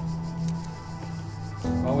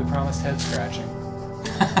 Well, we promised head scratching.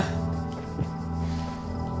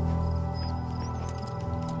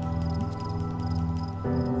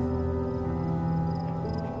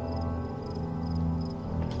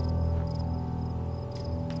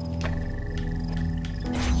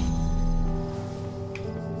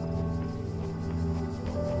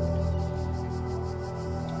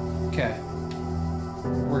 Okay.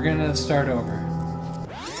 We're gonna start over.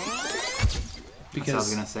 That's what I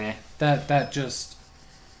was gonna say. that just...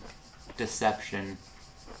 Deception.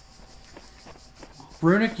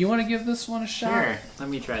 Runic, you want to give this one a shot? Sure, let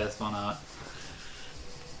me try this one out.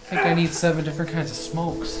 I think I need 7 different kinds of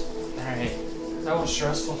smokes. Alright. That was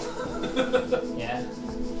stressful. Yeah.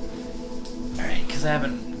 Alright. because I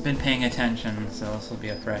haven't been paying attention, so this will be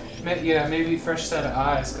a fresh. Yeah, maybe fresh set of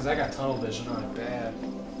eyes, because I got tunnel vision on it bad.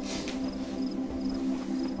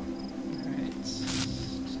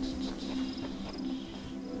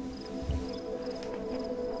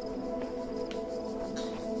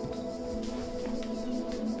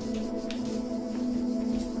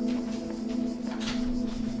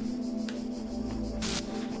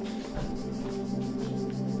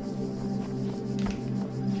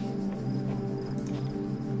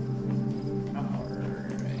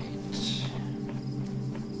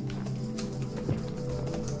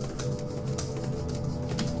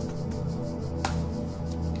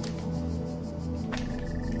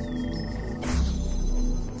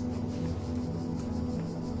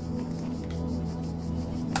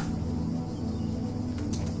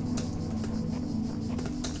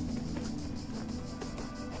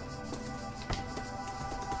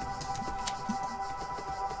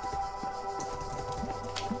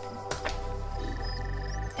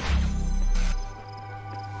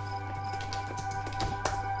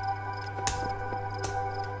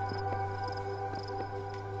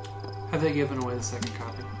 Have they given away the second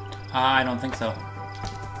copy? I don't think so.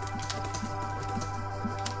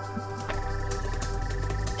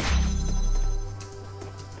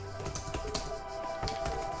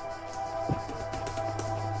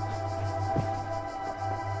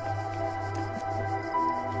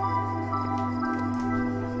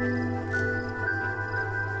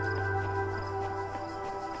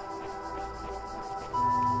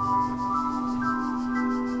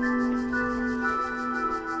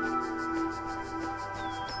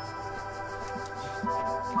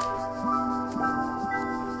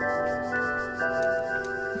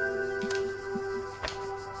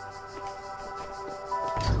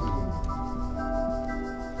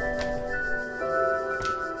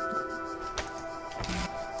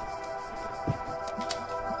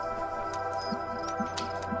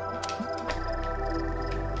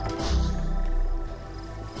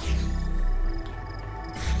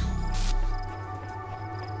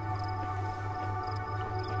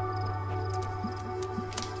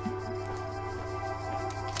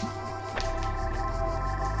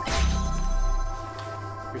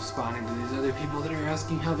 Responding to these other people that are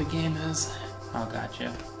asking how the game is. Oh,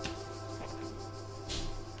 gotcha.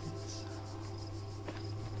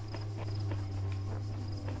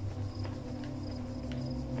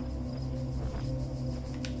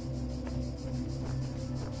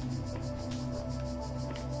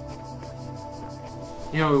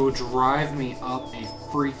 You know, it would drive me up a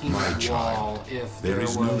freaking My wall child, if there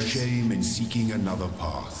is was... no shame in seeking another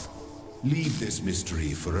path. Leave this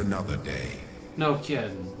mystery for another day. No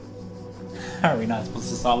kidding. Are we not supposed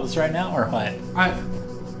to solve this right now, or what? I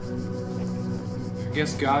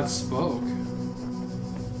guess God spoke.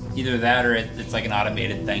 Either that, or it's like an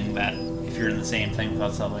automated thing that if you're in the same thing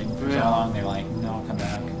without solving for so Yeah. long, they're like, no, come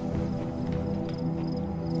back.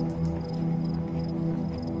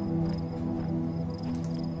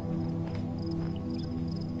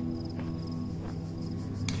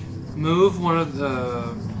 Move one of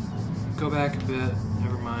the... Go back a bit.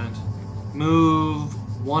 Never mind. Move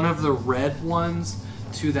one of the red ones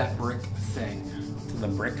to that brick thing. To the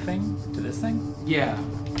brick thing? To this thing? Yeah.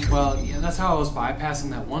 Well, yeah, that's how I was bypassing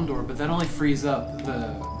that one door, but that only frees up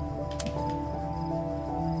the...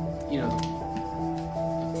 You know,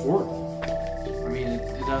 the portal. I mean,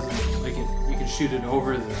 it doesn't... Like, you can shoot it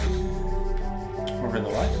over the... Over the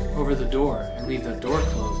what? Over the door and leave the door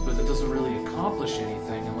closed, but it doesn't really accomplish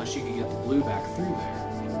anything unless you can get the blue back through there.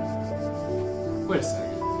 Wait a second.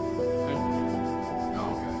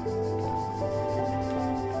 Oh, okay.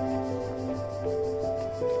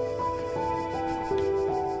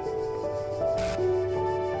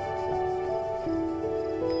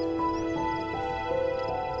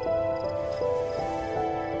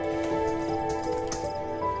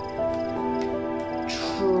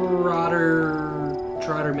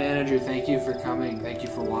 Trotter Manager, thank you for coming. Thank you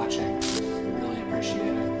for watching. We really appreciate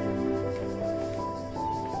it.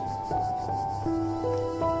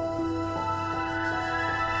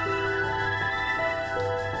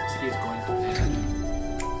 He's going to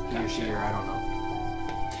he or she, or I don't know.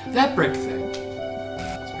 That brick thing.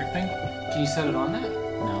 This brick thing? Can you set it on that?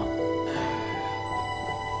 No.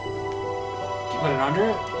 Can you put it under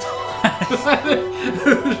it?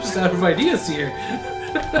 Just out of ideas here.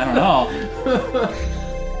 I don't know.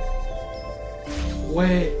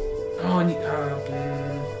 Wait. Oh, I need.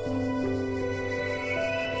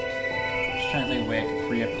 Just trying to think of a way I could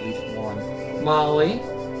free up at least one. Molly,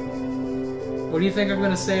 what do you think I'm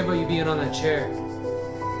gonna say about you being on that chair?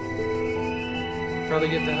 Probably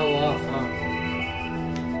get the hell off, huh?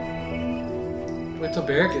 Wait till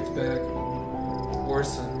Barrett gets back.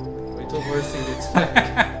 Orson. Wait till Orson gets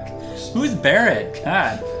back. Who's Barrett?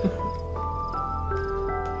 God.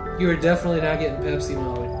 You are definitely not getting Pepsi,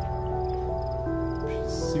 Molly.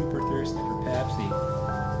 She's super thirsty for Pepsi.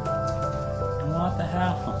 What the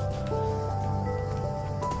hell?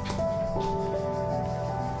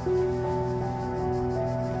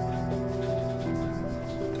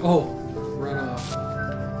 Oh, run off.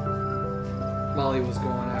 Molly was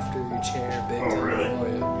going after your chair, big time. Oh, really?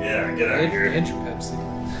 Oh, yeah. Yeah, get out of here. And your Pepsi.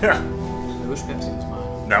 I wish Pepsi was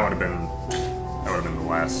mine. That would have been the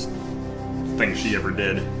last thing she ever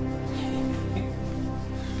did.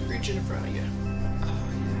 Reach it in front of you.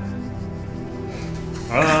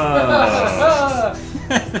 Oh.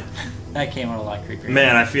 That came out a lot quicker.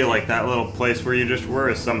 Man, I feel like that little place where you just were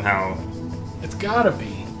is somehow... It's gotta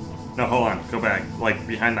be. No, hold on. Go back. Like,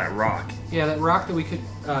 behind that rock. Yeah, that rock that we could...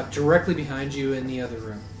 directly behind you in the other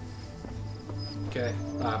room. Okay.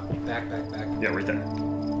 Back. Yeah, right there.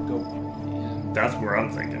 Go. And That's where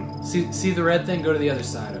I'm thinking. see the red thing? Go to the other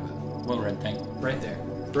side of it. What red thing? Right there.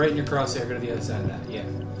 Right in your crosshair, go to the other side of that. Yeah.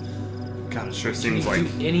 God, it sure Can seems you like...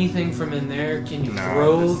 do anything from in there? Can you No,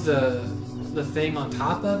 throw this- the thing on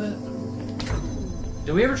top of it?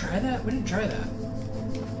 Did we ever try that? We didn't try that.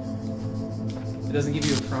 It doesn't give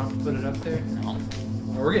you a prompt to put it up there? No.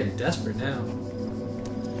 Oh, we're getting desperate now.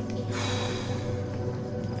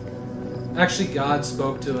 Actually, God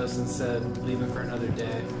spoke to us and said, leave it for another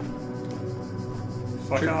day.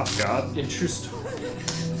 Fuck True. off, God. In true story.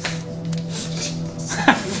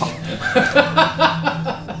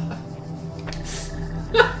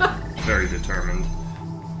 Very determined.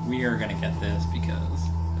 We are gonna get this because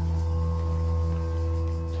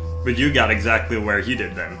But you got exactly where he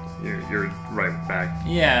did then. You're right back.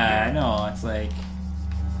 yeah, I know. It's like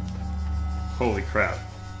Holy crap.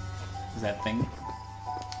 is that thing?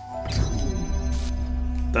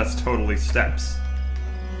 That's totally steps.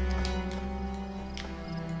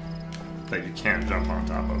 That you can't jump on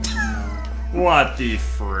top of. What the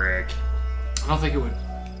frick? I don't think it would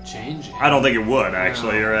change it. I don't think it would,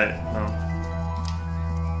 actually. No. You're right. No.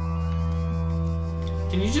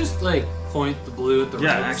 Can you just, like, point the blue at the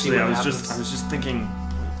Yeah, red and see actually, what I was happens? just thinking.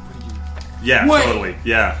 Yeah, Wait! totally.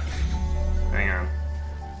 Yeah. Hang on.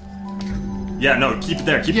 Yeah, no, keep it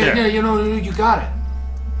there. Keep it there. Yeah, you got it.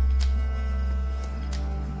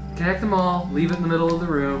 Connect them all, leave it in the middle of the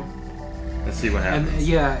room, Let's see what and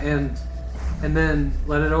happens. and then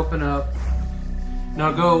let it open up.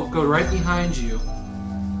 Now go right behind you.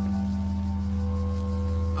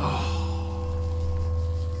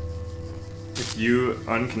 If you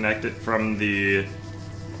unconnect it from the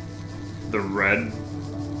red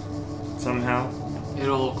somehow,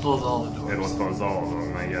 It'll close all the doors. it'll close all of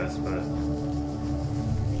them, I guess. But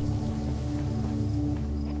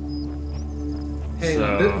Hey,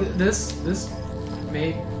 So- this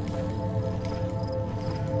may.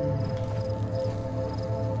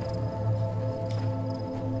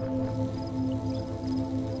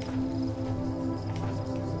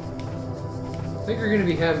 I think we're gonna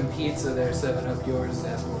be having pizza there, 7-Up yours,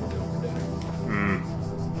 ask what we're doing for dinner.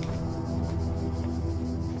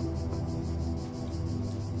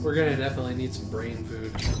 We're gonna definitely need some brain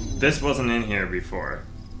food. this wasn't in here before.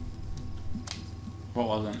 What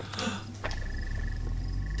wasn't?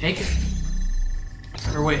 Take it.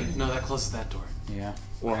 Or wait, no, that closes that door. Yeah.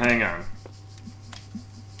 Well, hang on.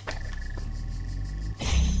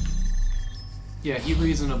 Yeah, he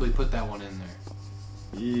reasonably put that one in there.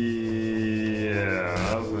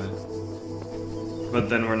 Yeah, but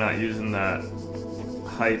then we're not using that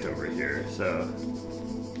height over here, so.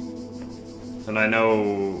 And I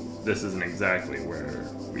know this isn't exactly where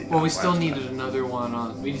we. Well, we got still last needed time. another one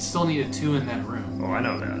on. We still needed 2 in that room. Oh, I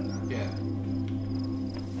know that. Yeah.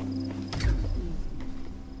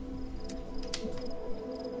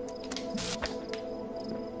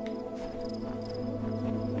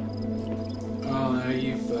 Oh, now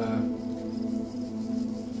you've.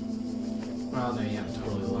 Well, no, you haven't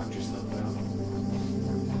totally locked yourself out.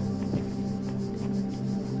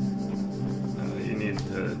 You need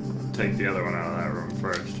to take the other one out of that room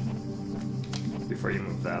first before you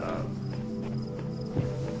move that up.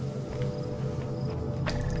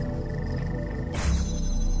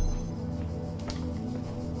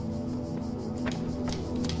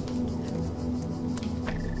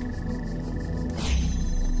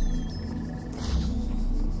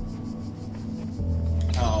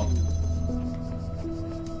 Oh.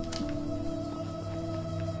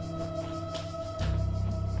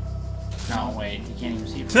 No, wait. You can't even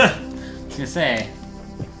see. I was gonna say.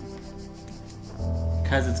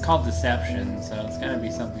 Because it's called deception, so it's gotta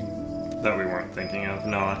be something. That we weren't thinking of.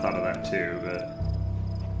 No, I thought of that too, but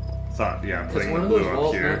thought, yeah, Because putting one the of those blue up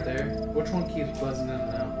walls here. not there. Which one keeps buzzing in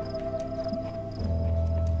and out?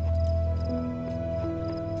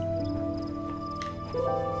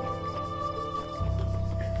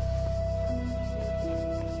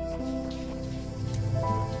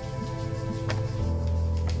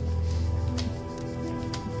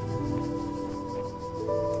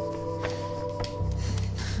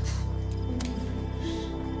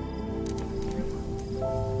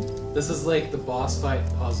 This is like the boss fight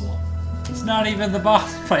puzzle. It's not even the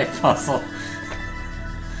boss fight puzzle.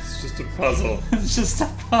 It's just a puzzle. It's just a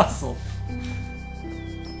puzzle.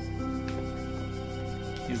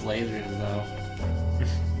 These lasers, though.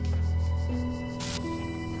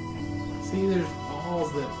 See, there's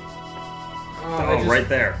balls that. Oh, right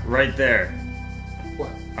there. Right there.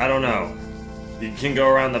 What? I don't know. You can go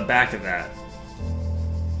around the back of that.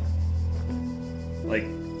 Like,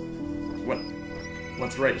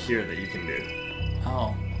 what's right here that you can do?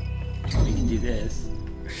 Oh. We can do this.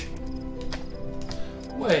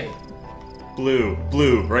 Wait. Blue,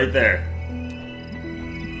 right there.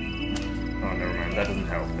 Oh, never mind. That doesn't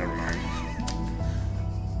help. Never mind.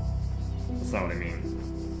 That's not what I mean.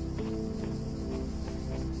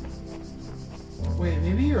 Wait,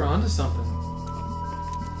 maybe you're onto something.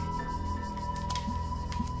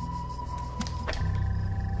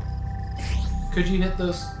 Could you hit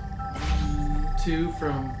those two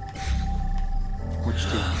from... Which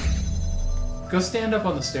two? Go stand up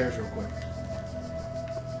on the stairs real quick.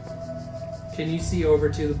 Can you see over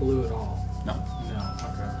to the blue at all? No. No,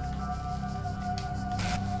 okay.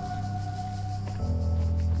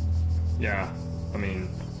 Yeah, I mean,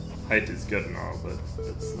 height is good and all, but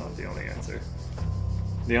that's not the only answer.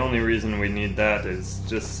 The only reason we need that is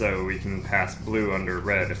just so we can pass blue under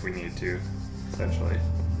red if we need to, essentially.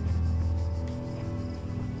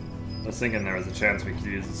 I was thinking there was a chance we could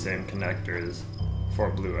use the same connectors for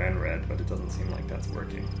blue and red, but it doesn't seem like that's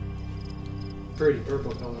working. Pretty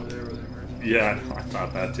purple color there with emergency. Yeah, I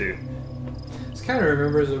thought that too. This kind of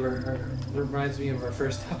reminds me of our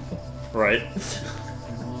first album. Right?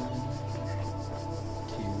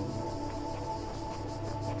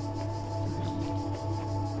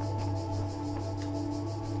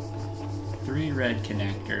 Three red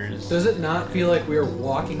connectors. Does it not feel like we are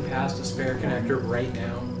walking past a spare connector right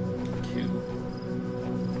now? Two.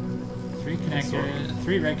 Three connectors.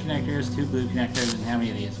 Three red connectors, two blue connectors, and how many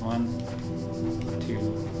of these? 1, 2,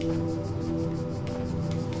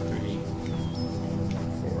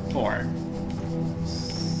 3, 4.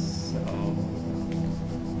 So.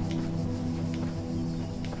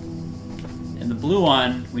 In the blue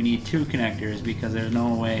one, we need two connectors because there's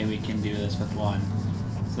no way we can do this with one.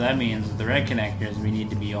 So that means with the red connectors, we need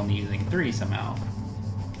to be only using 3 somehow.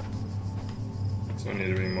 So we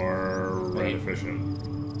need to be more red efficient.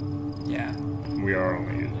 Yeah. We are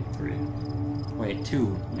only using 3. Wait,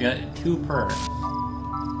 2. We got 2 per.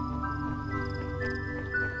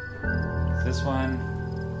 This one.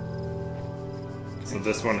 So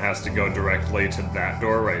this one has to go directly to that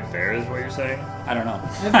door right there, is what you're saying? I don't know. I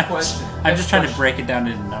have a question. I'm just trying to break it down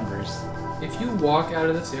into numbers. If you walk out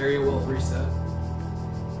of this area, will it reset?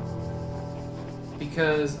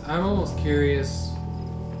 Because I'm almost curious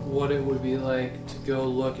what it would be like to go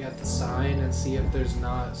look at the sign and see if there's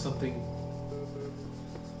not something...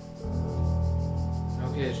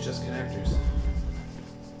 Okay, it's just connectors.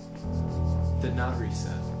 Did not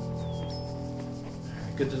reset.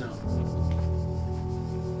 Alright, good to know.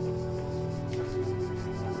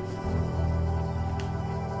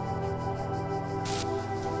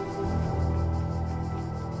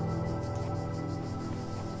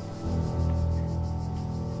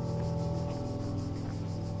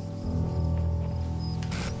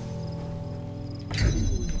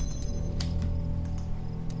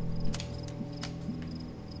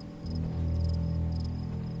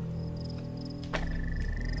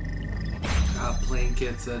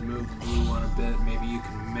 Kid said move the blue one a bit. Maybe you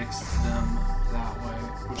can mix them that way.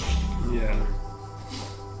 Yeah.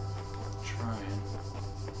 Trying.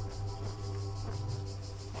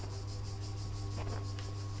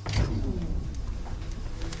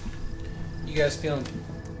 You guys feeling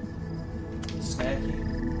snacky?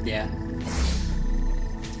 Yeah.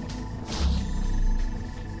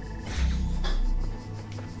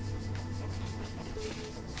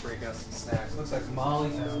 Break out some snacks. Looks like Molly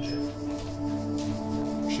found you.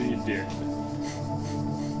 She did.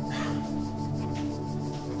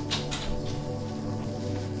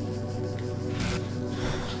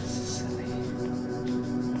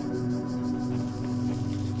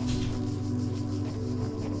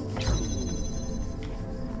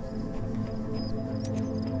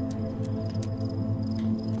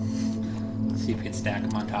 stack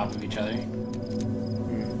them on top of each other.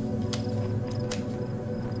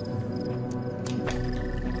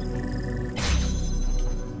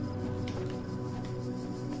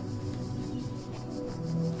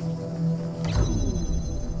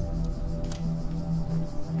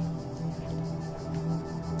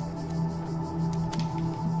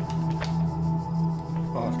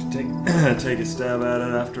 I'll have to take a stab at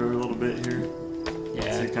it after a little bit here.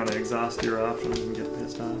 Yeah. So you kind of exhaust your options and get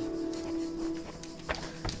pissed off.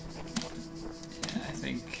 Yeah, I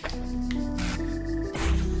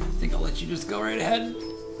think I'll let you just go right ahead.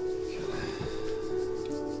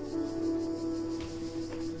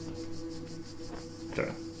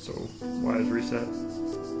 Okay, so Y is reset.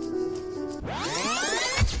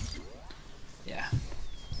 Yeah.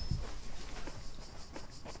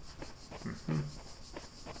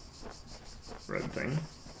 Red thing.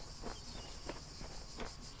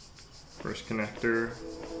 First connector.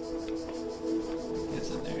 It's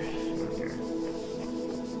in there. In here.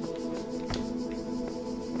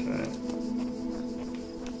 Okay.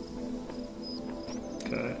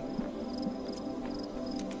 Okay.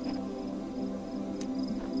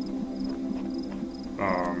 Oh,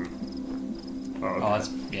 okay. Oh, it's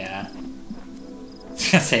yeah. I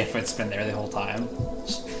was gonna say if it's been there the whole time,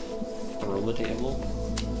 just throw the table.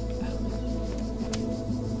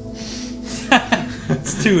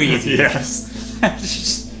 It's too easy. Yes.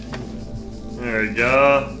 Just, There we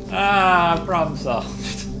go. problem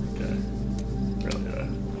solved. Okay. Really good.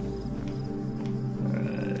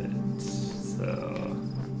 Alright. So.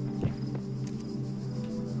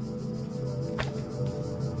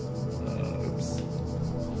 Oops.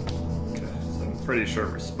 Okay. So I'm pretty sure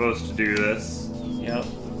we're supposed to do this. Yep.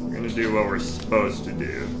 We're gonna do what we're supposed to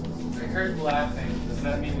do. I heard laughing. Does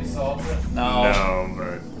that mean we solved it? No. No,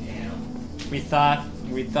 but. Damn. We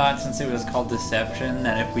thought since it was called deception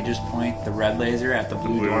that if we just point the red laser at the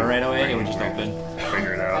blue door right away, it would just open.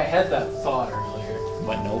 Figure it I out. had that thought earlier.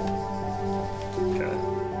 But nope. Okay.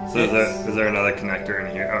 So is there another connector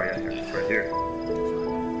in here? Oh yeah, here. It's right here.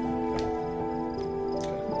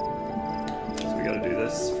 Okay. So we gotta do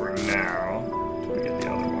this for now. Till we get the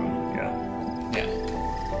other one. Yeah. Yeah.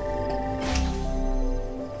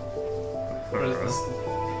 What is this?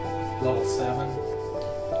 Level 7?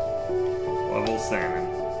 Level salmon.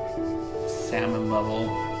 Salmon level.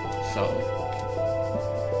 So.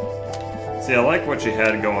 See, I like what you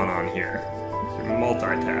had going on here. You're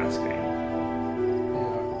multitasking.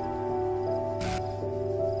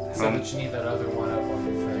 Yeah. So that you need that other one up on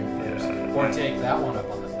the thing first. Yeah. Or take that one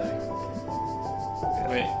up on the thing.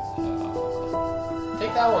 Wait.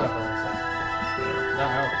 Take that one up on the thing. No, I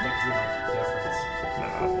don't think you make a difference. No,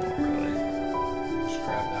 not really. Just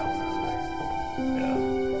grab that one out of there. Yeah.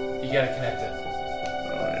 You gotta connect it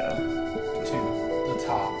Oh yeah. to the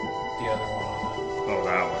top, the other one on Oh,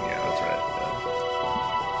 that one. Yeah, that's right. Yeah.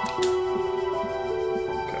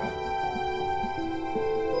 Okay.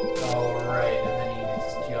 it. Alright, and then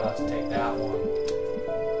you'll have to take that one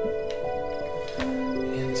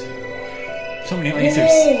into... So many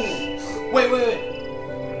lasers. Wait.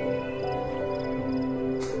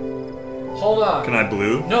 Hold on. Can I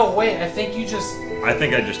blue? No, wait, I think you just... I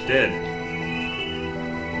think I just did.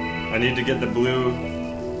 I need to get the blue.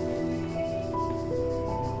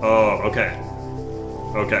 Oh, okay.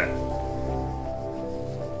 Okay.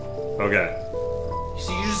 Okay.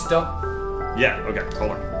 So you just don't... Yeah, okay,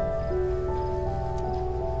 hold on.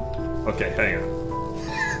 Okay, hang on.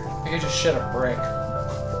 I could just shit a brick.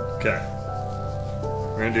 Okay.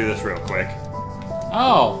 We're gonna do this real quick.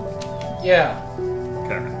 Oh. Yeah.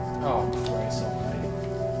 Okay. Oh, Christ almighty.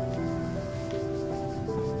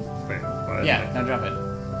 Wait, what? Yeah. Now drop it.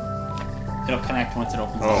 It'll connect once it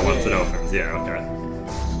opens. Oh, up. once it opens, yeah, okay.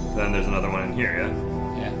 Then there's another one in here, yeah?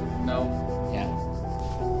 Yeah. No. Yeah.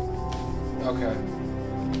 Okay.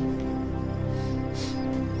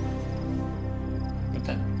 But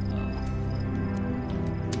then.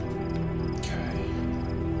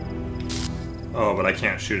 Oh, but I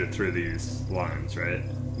can't shoot it through these lines, right?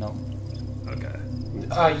 No. Okay.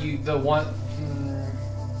 The one...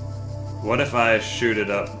 What if I shoot it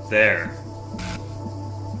up there?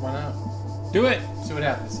 Why not? Do it. See what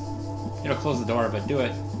happens. It'll close the door, but do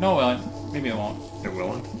it. No, it won't. Maybe it won't. It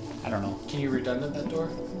won't? I don't know. Can you redundant that door?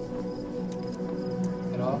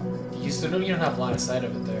 At all? You don't have line of sight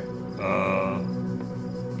of it there.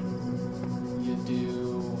 You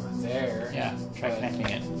do there. Yeah. Try connecting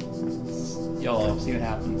it. YOLO. See what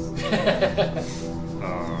happens.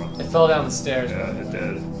 It fell down the stairs. Yeah, by the it way.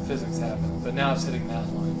 did. Physics happened, but now it's hitting that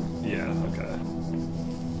line. Yeah, okay.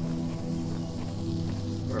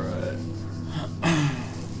 Alright.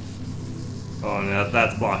 Oh, and and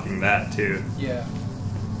that's blocking that too. Yeah.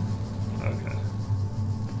 Okay.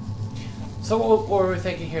 So what were we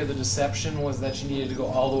thinking here? The deception was that you needed to go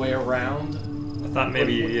all the way around? I thought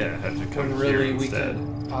maybe, yeah, had to come When here really we instead.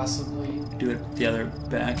 could possibly... Do it the other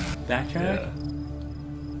backtrack? Yeah.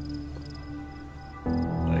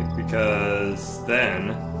 Like, because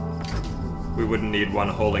then we wouldn't need one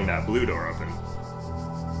holding that blue door open.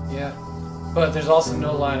 Yeah. But there's also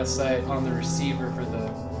no line of sight on the receiver for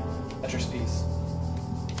the Etcher's piece.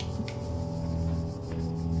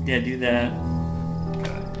 Yeah, do that.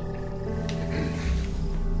 Okay.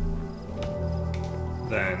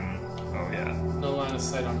 Then, oh yeah. No line of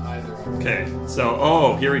sight on either. Okay, so,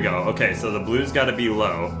 oh, here we go. Okay, so the blue's got to be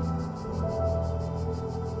low.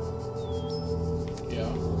 Yeah.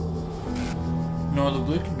 No, the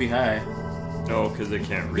blue can be high. No, because it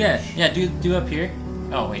can't reach. Yeah, do up here.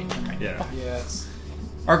 Oh wait. Okay. Yeah. Yeah, it's...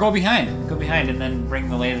 Or go behind. Go behind and then bring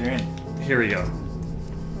the laser in. Here we go.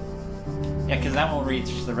 Yeah, because that won't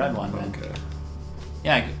reach the red one then. Okay.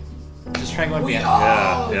 Yeah, just try going behind.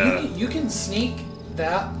 Oh, Yeah, yeah. You can sneak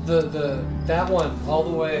that that one all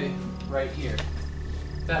the way right here.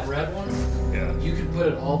 That red one, Yeah. you can put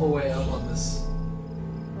it all the way up on this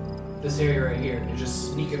area right here and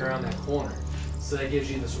just sneak it around that corner. So that gives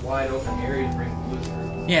you this wide open area to bring the blue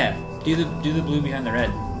through. Yeah, do the blue behind the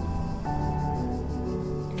red.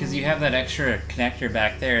 Because you have that extra connector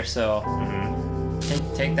back there, so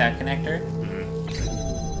Mm-hmm. take that connector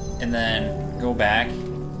Mm-hmm. and then go back.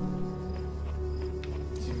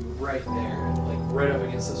 To right there, like right up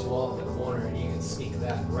against this wall in the corner, and you can sneak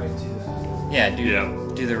that right to that. Yeah, Yeah.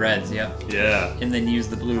 do the reds, yep. Yeah. And then use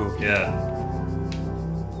the blue. Yeah.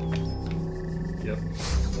 Yep.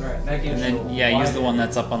 Alright, that gives And you then, a yeah, wide use the one area.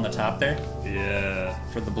 that's up on the top there Yeah.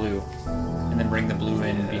 for the blue. And then bring the blue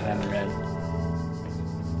in behind the red.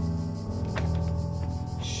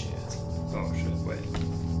 Shit. Oh shit, wait.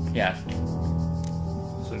 Yeah,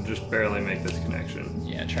 So just barely make this connection.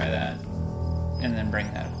 yeah, try that. And then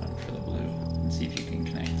bring that one for the blue. And see if you can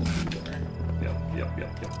connect the blue door.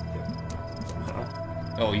 Yep.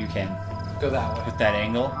 Somehow. Oh, you can. Go that way. With that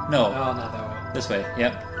angle? No, No, not that way. this way.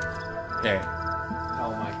 Yep. There.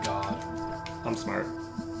 Oh my god. I'm smart.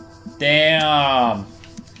 Damn!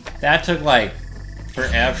 That took like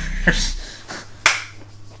forever.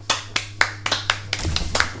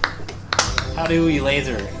 How do we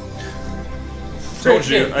laser?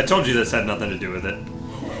 I told you this had nothing to do with it.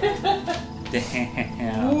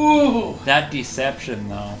 Damn. Woo! That deception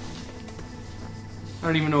though. I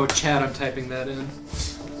don't even know what chat I'm typing that in.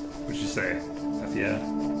 What'd you say? F yeah.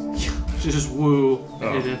 Just woo. And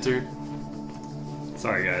Oh. hit enter.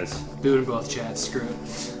 Sorry guys. Do it in both chats. Screw it.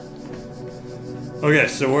 Okay,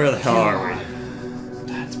 so where the hell are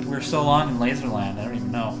we? We're so long in Laserland, I don't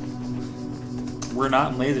even know. We're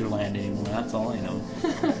not in Laserland anymore, that's all I know.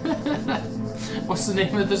 What's the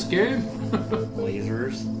name of this game?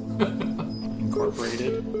 Lasers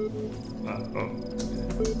Incorporated. Oh.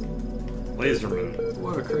 Laserman.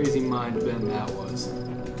 What a crazy mind bend that was.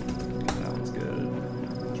 That one's good.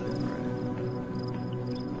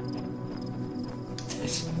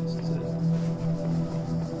 This is it.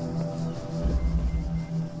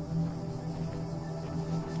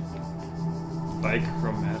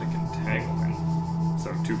 Bichromatic entanglement.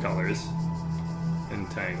 So 2 colors.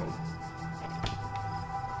 Entangled.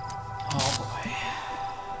 Oh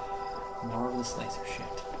boy. More of this laser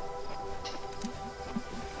shit.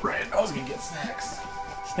 Right, I was gonna get snacks.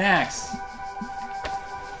 Snacks!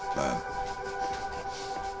 I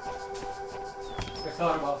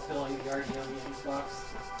thought about filling the RGM box.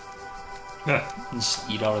 Just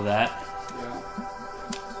eat out of that. Yeah.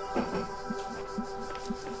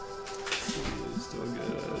 Still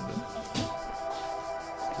good.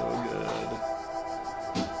 Still good.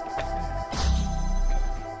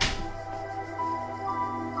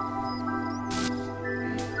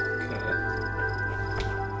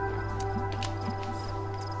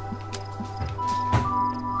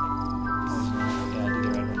 Yeah, do the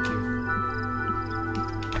red one too.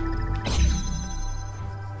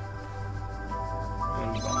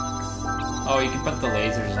 Unbox. Oh, you can put the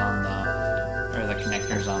lasers on or the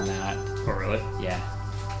connectors on that. Oh, really? Yeah.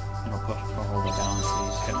 It'll hold it down, so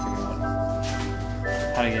you just gotta figure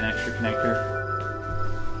out how to get an extra connector.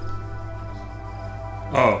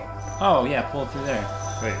 Oh. Oh, yeah, pull it through there.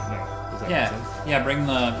 Wait, no. Does that make Yeah, sense? yeah. Bring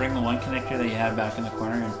the one connector that you had back in the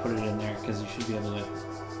corner and put it in there because you should be able to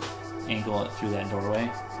angle it through that doorway,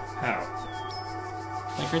 How?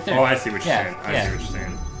 like right there. Oh, I see what you're Yeah, saying. I yeah. see what you're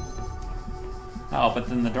saying. Oh, but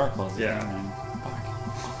then the door closes. Yeah. Never mind.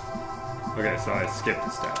 Fuck. Okay, so I skipped a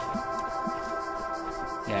step.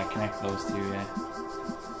 Yeah, connect those two. Yeah.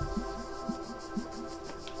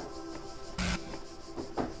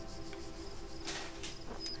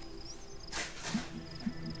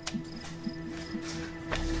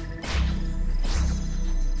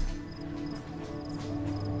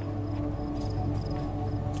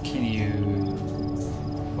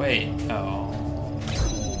 Oh.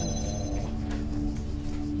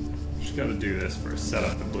 Just gotta do this first. Set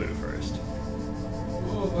up the blue first.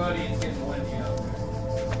 Ooh, buddy, it's getting windy out there.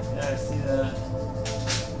 Yeah, I see that.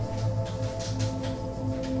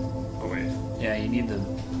 Oh wait. Yeah, you need the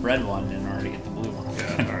red one in order to get the blue one.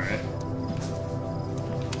 Yeah. All right.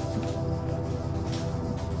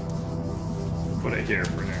 Put it here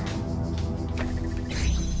for now.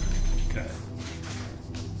 Okay.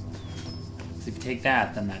 So if you take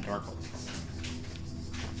that, then that door closes.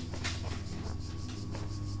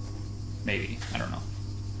 Maybe. I don't know.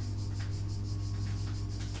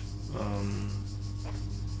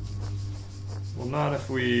 Well, not if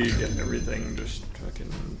we get everything just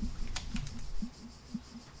fucking.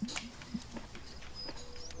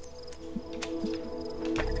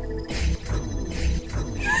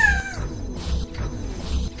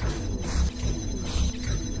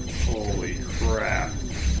 Holy crap.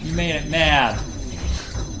 You made it mad.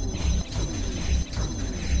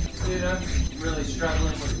 Dude, I'm really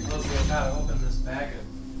struggling with puzzle of how to open this bag of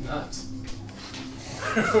nuts.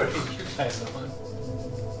 What are you guys on?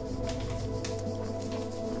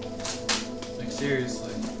 Like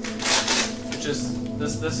seriously. It's just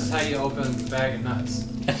this is how you open a bag of nuts.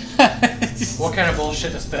 What kind of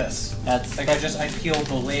bullshit is this? That's Like I peeled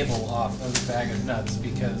the label off of the bag of nuts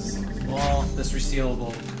because well this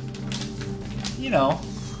resealable. you know,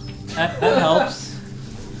 that helps.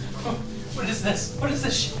 What is this? What is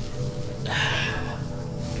this shit?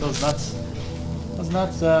 Those nuts. Those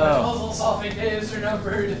nuts. My puzzle solving days are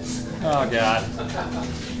numbered. Oh god.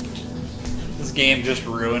 This game just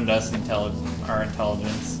ruined us our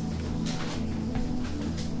intelligence.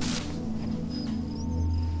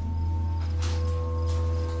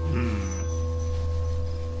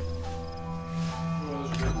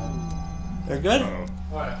 They're good? Oh.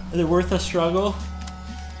 What? Are they worth a struggle?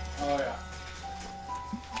 Oh yeah.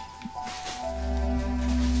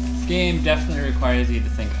 This game definitely requires you to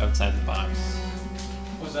think outside the box.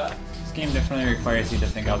 What's that? This game definitely requires you to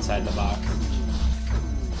think outside the box.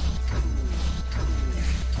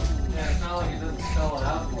 Yeah, it's not like it doesn't spell it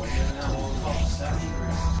out for you, and that won't call it steps.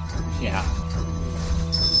 Yeah.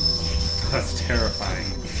 That's terrifying.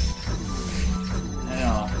 I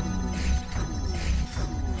know.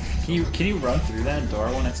 Can you run through that door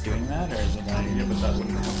when it's doing that, or is it like... Yeah, but that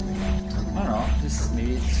wouldn't help me. I don't know, just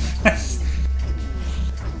maybe it's...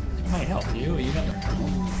 It might help you, you never know.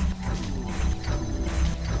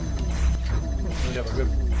 We have a good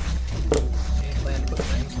game plan to put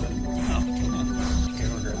things with.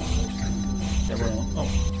 Oh. Oh.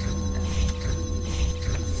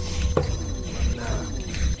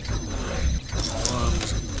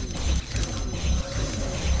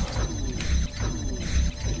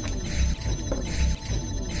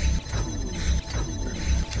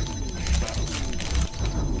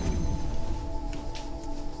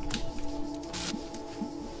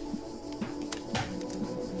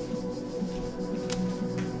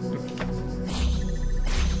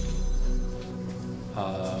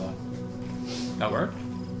 That worked?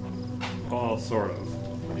 Well, sort of.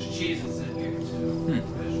 There's cheese that's in here too.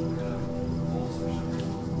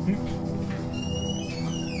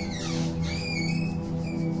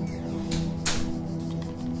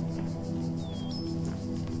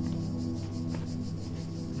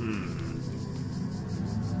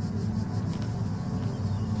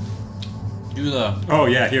 Do the... Oh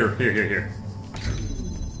yeah, here.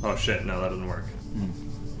 Oh shit, no, that doesn't work.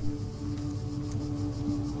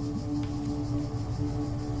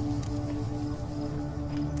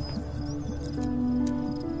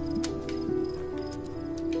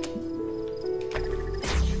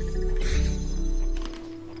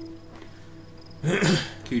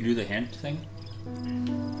 Can you do the hint thing?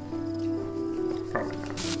 Probably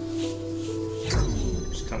not.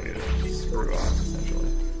 Just tell me to screw off,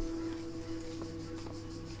 essentially.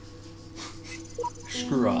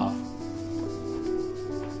 Screw off.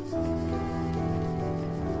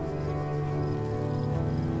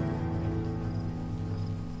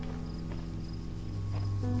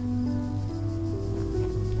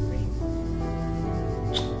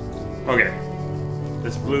 Okay.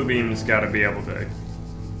 This blue beam's gotta be able to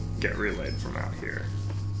get relayed from out here.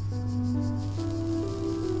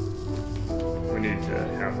 We need to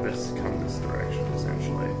have this come this direction,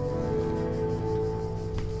 essentially.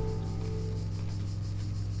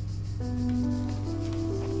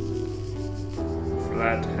 For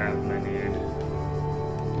that to happen, I need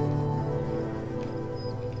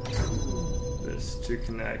this to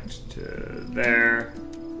connect to there.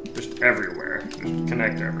 Just everywhere. Just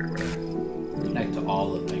connect everywhere. Connect to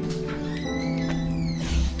all the things.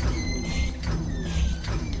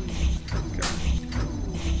 Okay.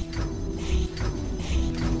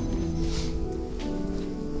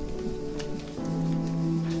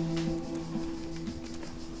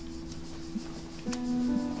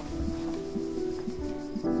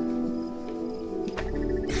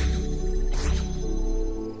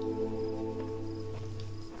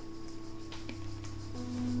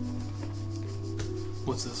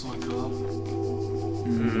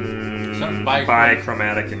 Something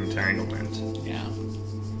Bichromatic entanglement. Yeah.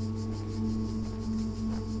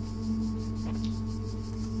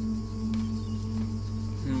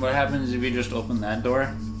 And what happens if you just open that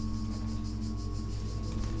door?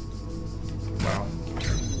 Well.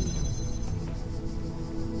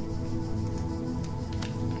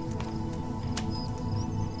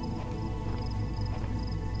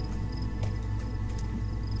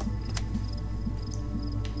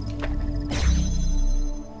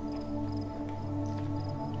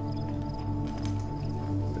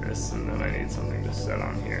 This, and then I need something to set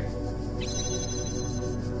on here.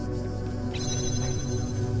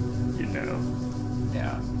 You know.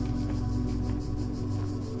 Yeah.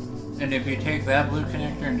 And if you take that blue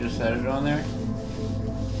connector and just set it on there,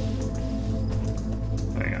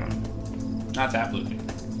 Hang on. not that blue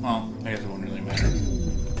connector. Well, I guess it wouldn't really matter.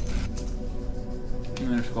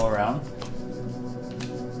 And then just go around.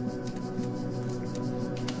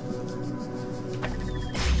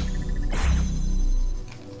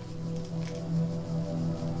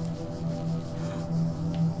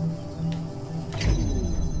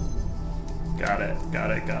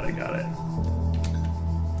 Got it.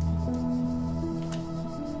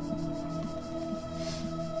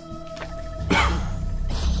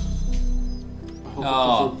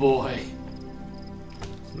 Oh boy.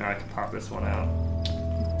 Now I can pop this one out.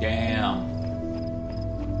 Damn.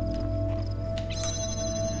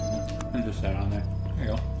 And just set it on there. There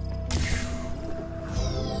you go.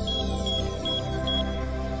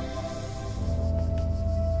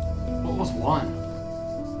 What was one?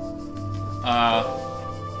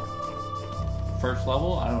 First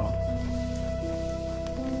level? I don't know.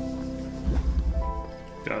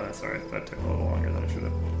 Oh, that's alright. That took a little longer than it should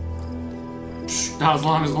have. Not as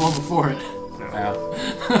long as the one before it. No, Yeah.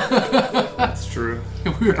 that's true.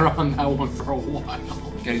 We were on that one for a while.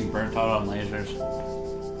 Getting burnt out on lasers.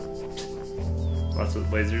 That's what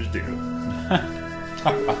lasers do.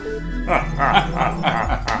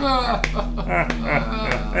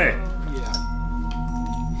 Hey. Yeah.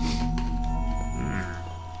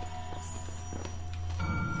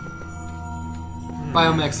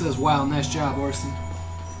 Biomech says, wow, nice job, Orson.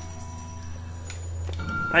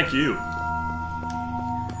 Thank you.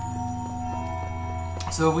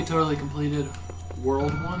 So have we totally completed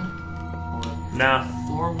World 1? Or Nah,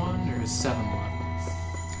 Floor 1? Or is 7 1?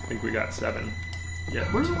 I think we got 7. Yeah.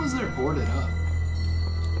 Where's the ones that are boarded up?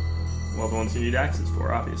 Well, the ones you need access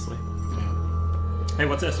for, obviously. Yeah. Hey,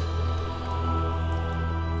 what's this?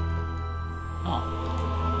 Oh.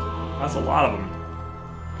 That's a lot of them.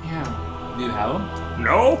 Yeah. Do you have them?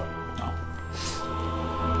 No? No.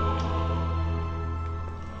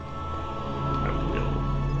 I will.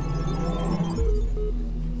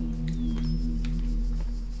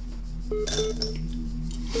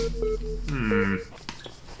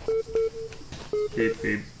 Beep,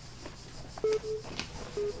 beep.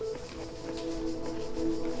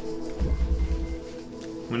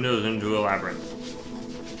 Windows into a labyrinth.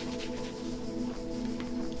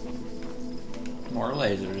 More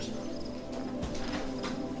lasers.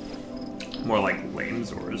 More like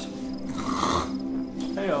lamezors.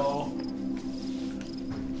 Heyo.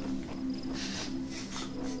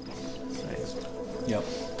 Thanks. Yep.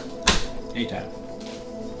 Anytime.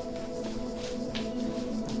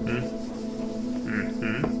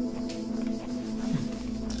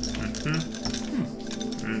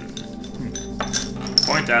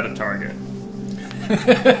 Point at a target.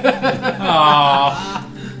 Aww.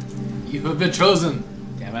 You have been chosen.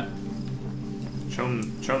 Damn it.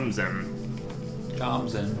 Chums him.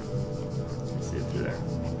 Jobs in. Let's see if they're there.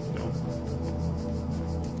 No.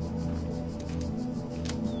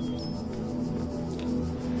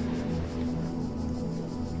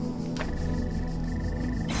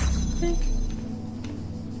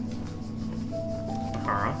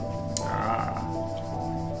 Huh? Ah.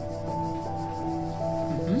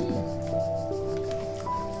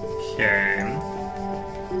 Okay.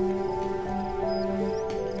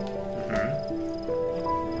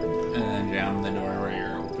 And then jam the door where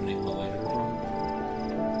you're opening the laser room.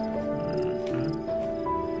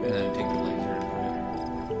 And then take the laser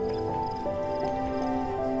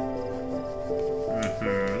and put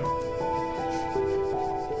it.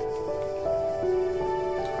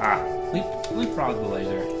 Ah. Leapfrog the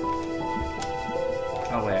laser.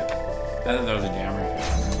 Oh wait. I thought that was a jammer.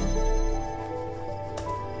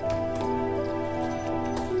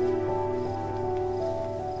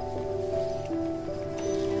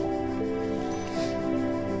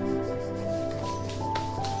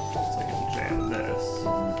 So I can jam this.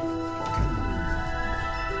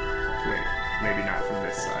 Wait, maybe not from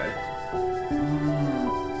this side.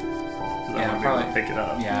 'Cause I Yeah, won't be able to probably. pick it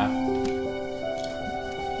up. Yeah.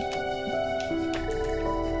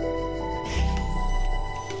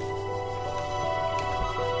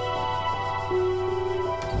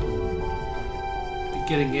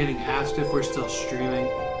 Getting asked if we're still streaming.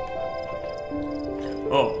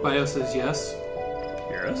 Oh, Bio says yes.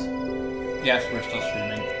 hear us? Yes, we're still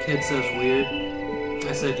streaming. Kid says weird.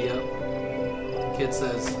 I said yep. Kid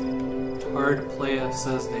says hard playa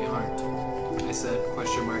says they aren't. I said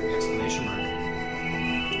question mark exclamation mark.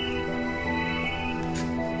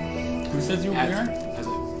 Who says you were? I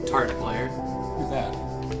said tard player. Who's that?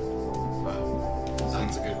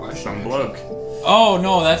 That's a good question. Some bloke. Oh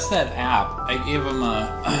no, that's that app. I gave him a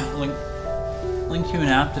link to an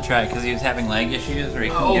app to try because he was having lag issues or he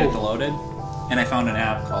couldn't get it loaded. And I found an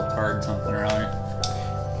app called Tard something or other.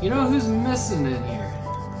 You know who's missing in here?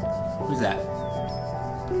 Who's that?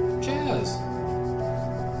 Chaz.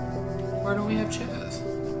 Why don't we have Chaz?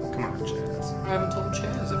 Come on, Chaz. I haven't told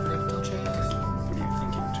Chaz. I forgot to tell Chaz. What are you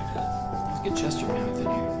thinking, Chaz? Let's get Chester Mammoth in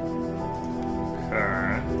here.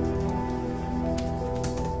 Alright.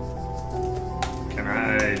 Can I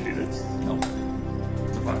do this? Nope.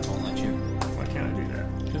 The box won't let you. Why can't I do that?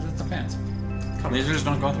 Because it's a fence. Come Lasers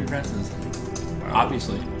don't go through fences. Well,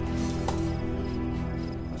 Obviously.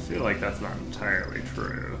 I feel like that's not entirely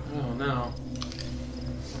true. Oh no.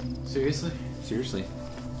 Seriously? Seriously.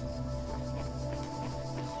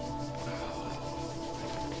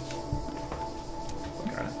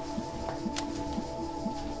 Okay.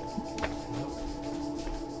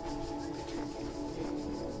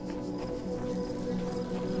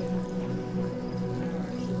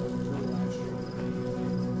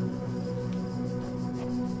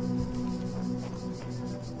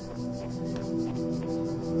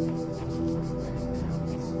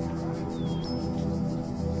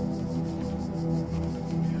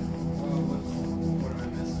 What am I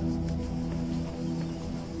missing?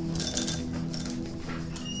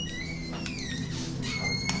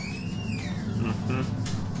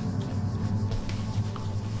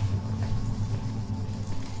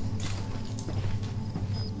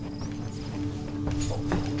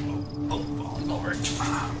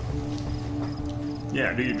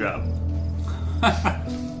 Yeah, do your job.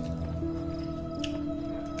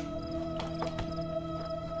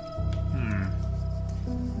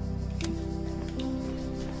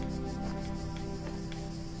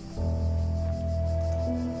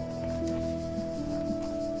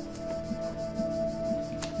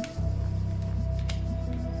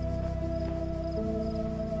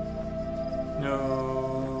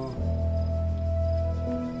 No.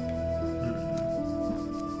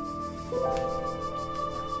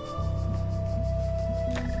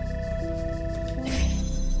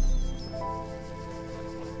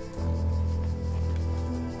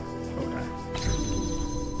 Okay.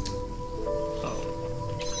 Oh.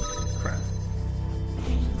 Crap.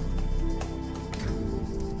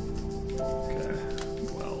 Okay.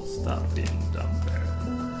 Well, stop being dumb there.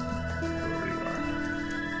 Whoever you are.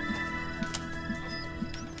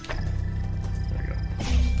 There you go.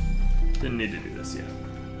 Didn't need to do this yet.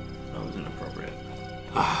 That was inappropriate.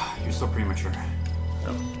 Ah, you're so premature.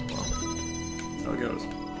 Oh, well. That's how it goes.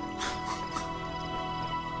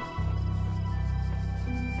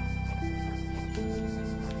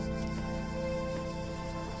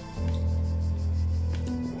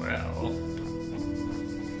 Well.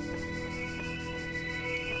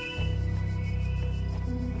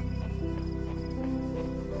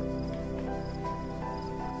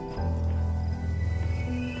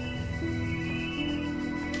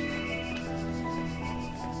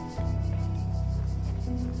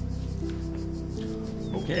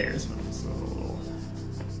 Okay, this one's a little,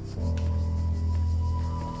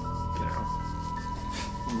 you know.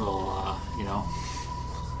 Little, you know.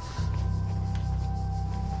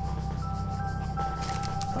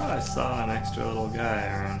 I thought I saw an extra little guy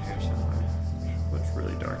around here somewhere. Looks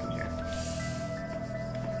really dark in here.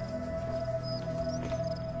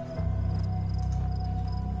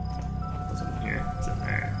 Wasn't in here. It's in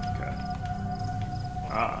there. Okay.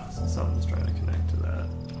 Ah, so something's trying to connect to that.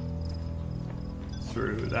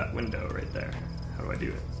 Through that window right there. How do I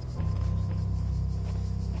do it?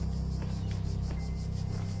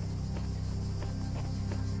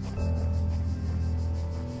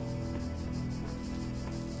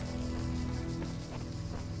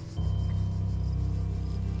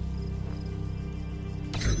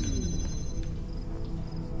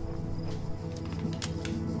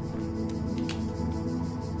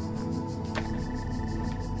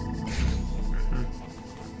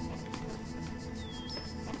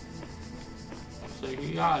 So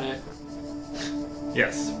you got it.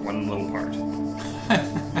 Yes, one little part.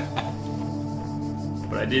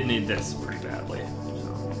 I did need this pretty badly.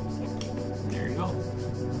 So. There you go.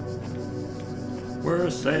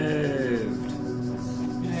 We're saved.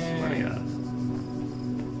 Yay. What do you got?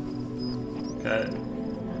 Okay.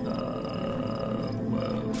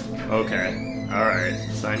 Whoa. Okay. Alright.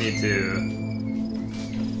 So I need to...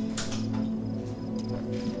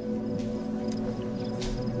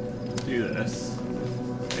 do this.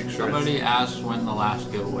 Make sure Somebody asked when the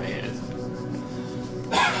last giveaway is.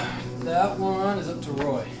 That one is up to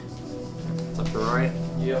Roy. It's up to Roy?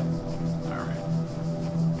 Yep. Alright.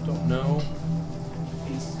 Don't know.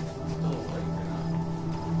 He's still awake or not.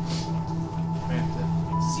 I have to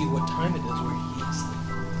see what time it is where he is.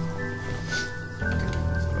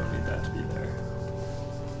 So I don't need that to be there.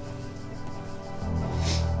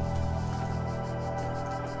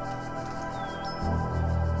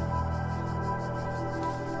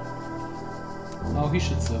 Oh, he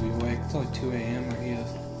should still be awake. It's only 2 a.m. where he is.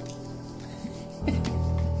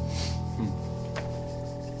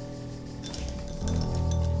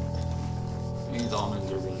 These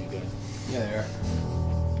almonds are really good. Yeah, they are.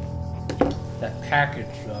 That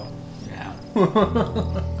package, though. Yeah.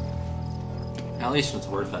 At least it's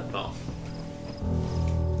worth it, though.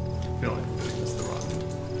 I feel like I'm doing this the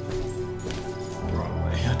wrong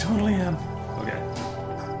way. I totally am. Okay.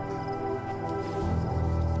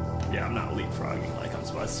 Yeah, I'm not leapfrogging like I'm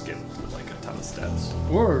supposed to skip like a ton of steps.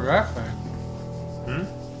 Or a that thing. Hmm?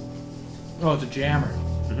 Oh, it's a jammer.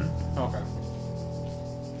 Mm-hmm. Okay.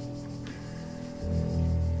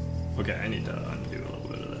 Okay, I need to undo a little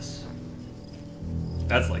bit of this.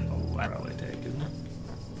 That's like the last probably take, isn't it?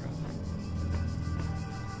 Probably.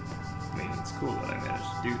 I mean, it's cool that I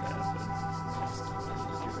managed to do that, but I still need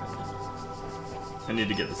to do right now. I need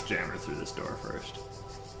to get this jammer through this door first.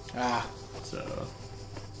 Ah. So,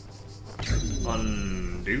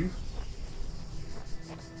 undo.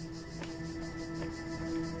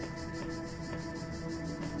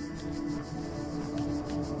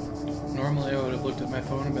 Normally I would have looked at my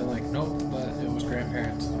phone and been like, nope, but it was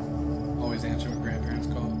grandparents. Always answer when grandparents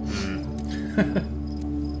call.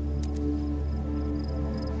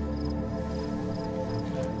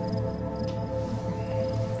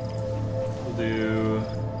 We'll do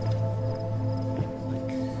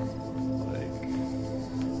like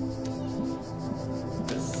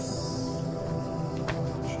this.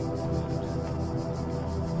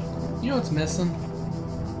 You know what's missing?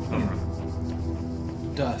 Oh,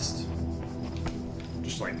 Dust.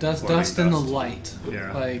 just like Dust floating in the dust. light.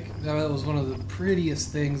 Yeah. Like, that was one of the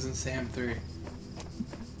prettiest things in Sam 3.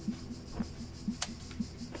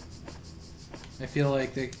 I feel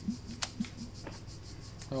like they...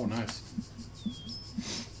 Oh, nice.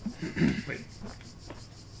 Wait.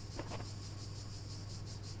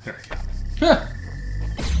 There we go. Huh.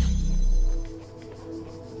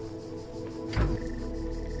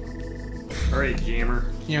 Alright,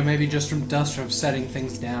 jammer. You know, maybe just from dust from setting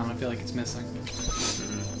things down. I feel like it's missing.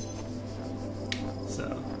 So,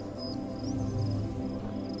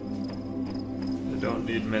 I don't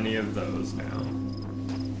need many of those now.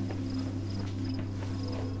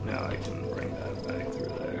 Now I can bring that back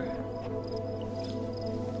through there.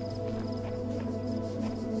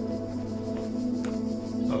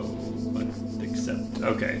 Oh, but except,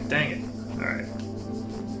 okay, dang it. Alright.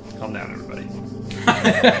 Calm down, everybody.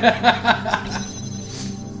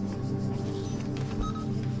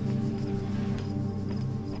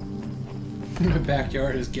 My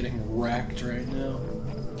backyard is getting wrecked right now.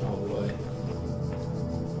 Oh boy.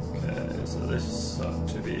 Okay, so this ought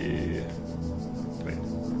to be. Wait.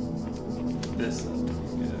 This ought to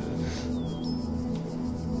be good.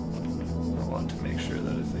 I want to make sure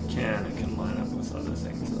that if it can line up with other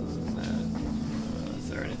things other than that. Is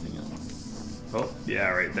there anything else? Oh, yeah,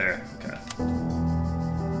 right there. Okay.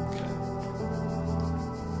 Okay.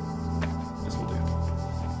 This will do.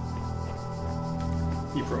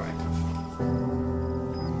 Be proactive.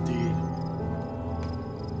 Indeed.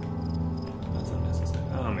 That's unnecessary.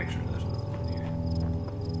 I'll make sure there's nothing in here.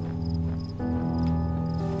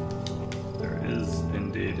 There is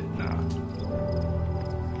indeed not.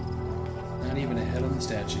 Not even a head on the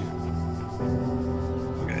statue.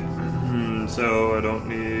 Okay. So I don't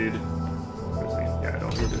need. Wait a second. Yeah, I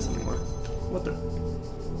don't need this anymore. What the?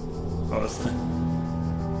 Oh, it's the.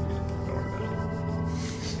 Don't worry about it.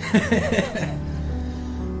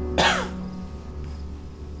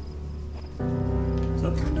 Is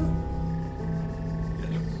that the window?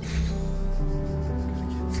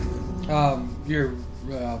 Yeah. Your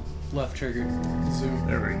left trigger. Zoom.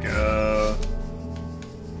 There we go.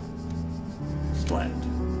 Splat.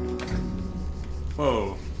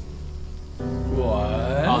 Whoa.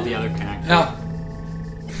 What? Oh, the other connector. Oh.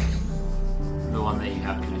 The one that you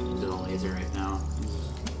have connected to the laser right now.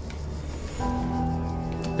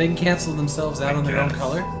 They can cancel themselves out on their own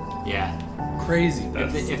color? Yeah. Crazy.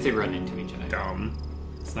 If they run into each other. Dumb.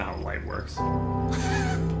 That's not how light works. In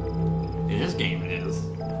this game, it is.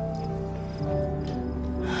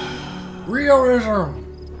 Realism!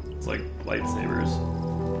 It's like lightsabers.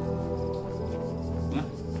 Yeah.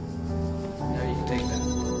 Now you can take that.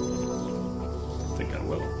 I think I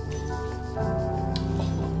will.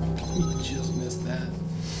 You just missed that.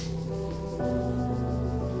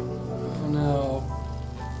 Oh no.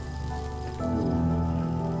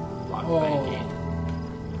 Locked by a gate.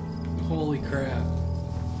 Holy crap.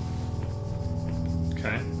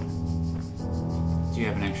 Okay. Do you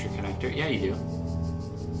have an extra connector? Yeah, you do.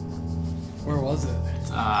 Where was it?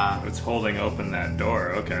 It's holding open that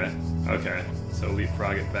door. Okay. Okay. So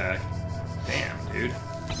leapfrog it back. Damn, dude.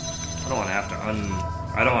 I don't want to have to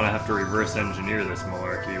I don't want to have to reverse engineer this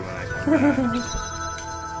malarkey when I come back.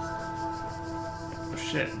 Oh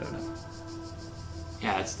shit.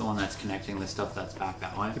 Yeah, it's the one that's connecting the stuff that's back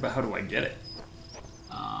that way. Yeah, but how do I get it?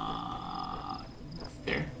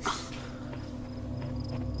 There.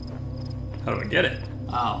 How do I get it?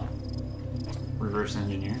 Oh. Reverse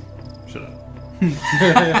engineer. Shut up.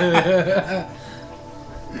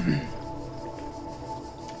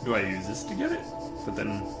 Do I use this to get it? But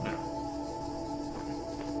then, no.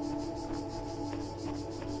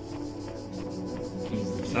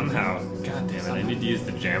 Somehow, god damn it, I need to use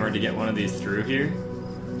the jammer to get one of these through here?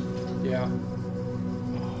 Yeah.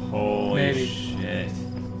 Holy Maybe. shit.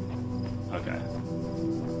 Okay.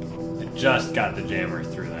 I just got the jammer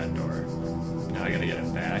through that door. Now I gotta get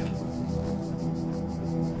it back.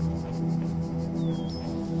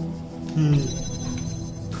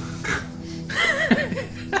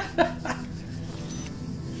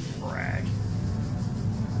 Frag.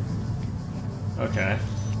 Okay.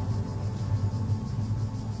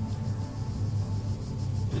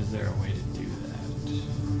 Is there a way to do that?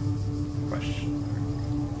 Question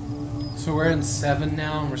mark. So we're in 7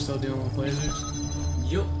 now and we're still dealing with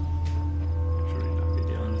lasers? Yup. Should we not be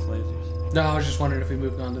dealing with lasers? No, I was just wondering if we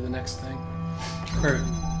moved on to the next thing. Or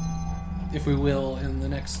if we will in the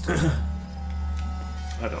next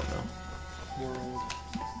I don't know. world.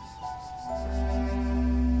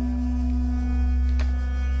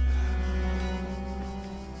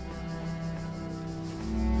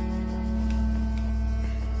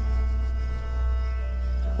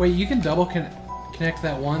 Wait, you can double connect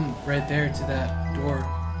that one right there to that door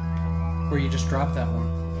where you just dropped that one.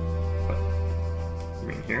 What? You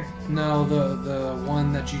mean here? No, the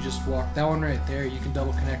one that you just walked. That one right there, you can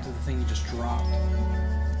double connect to the thing you just dropped.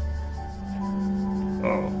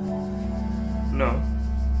 Oh. No.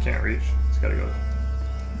 Can't reach. It's gotta go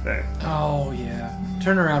there. Oh, yeah.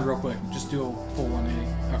 Turn around real quick. Just do a full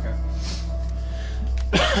 180. Okay.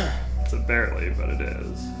 It's a barely, but it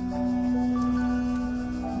is.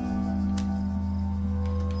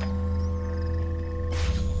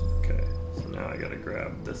 Okay, so now I gotta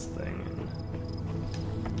grab this thing and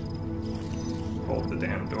hold the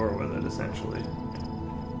damn door with it, essentially.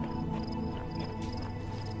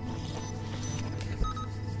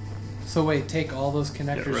 So wait, take all those Get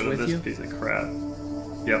connectors rid of with this you? piece of crap.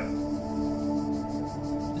 Yep.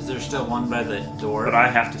 Is there still one by the door? But I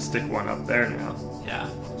have to stick one up there now. Yeah.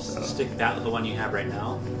 So- Stick that with the one you have right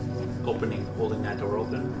now. Holding that door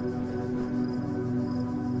open.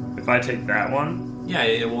 If I take that one, Yeah,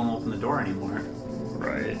 it won't open the door anymore.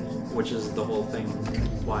 right, Which is the whole thing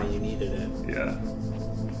why you needed it. yeah.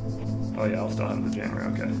 Oh yeah, I'll still have the jammer,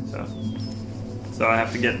 okay, so I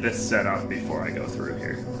have to get this set up before I go through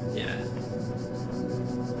here. Yeah.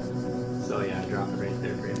 So yeah, drop it right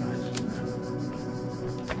there pretty much.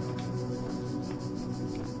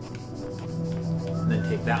 And then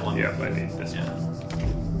take that one. Yep, with I you. need this Yeah. one.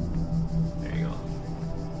 There you go.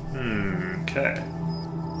 Okay.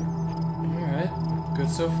 Alright. Good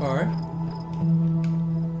so far.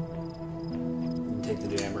 Take the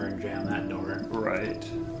jammer and jam that door. Right.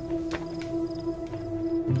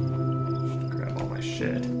 Just grab all my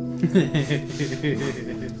shit.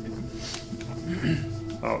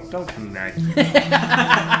 Oh, don't connect.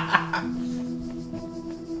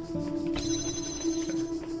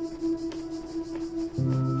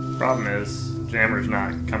 Problem is, jammer's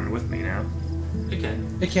not coming with me now. Okay.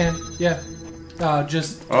 It can, yeah.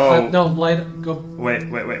 Just Oh. no light. Go. Wait.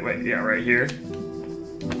 Yeah, right here.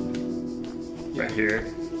 Right here.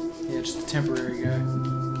 Yeah, just a temporary guy.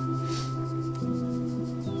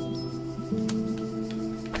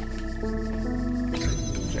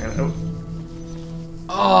 Jam. Oh,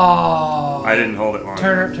 Oh. I didn't hold it long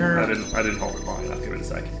Turn enough. it, turn it. I didn't hold it long enough. Give it a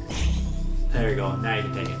second. There you go. Now you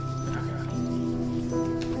can take it. Okay.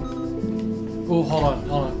 Oh, hold on.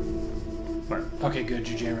 What? Okay, good.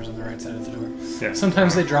 Your jammer's on the right side of the door. Yeah.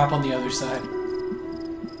 Sometimes they drop on the other side.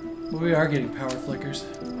 But we are getting power flickers.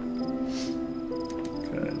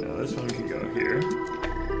 Okay, now this one can go here.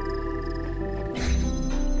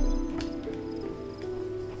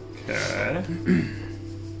 Okay.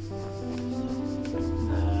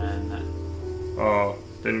 Oh,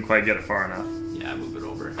 didn't quite get it far enough. Yeah, move it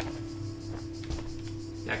over.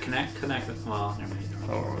 Yeah, connect it. Well, never mind.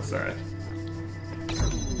 Oh, what was that?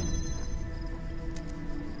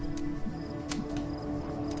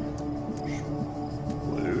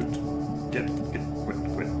 Loot. Get,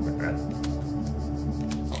 quit, rat.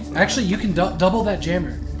 Actually, you can double that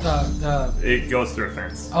jammer. It goes through a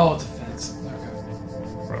fence, Oh, it's a fence.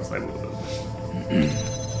 Okay. or else I will lose.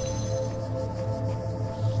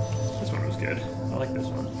 This one was good. I like this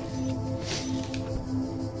one.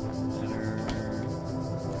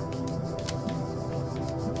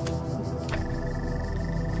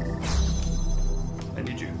 I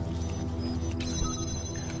need you.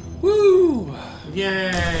 Woo!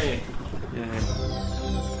 Yay! Yeah.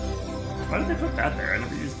 Why did they put that there? I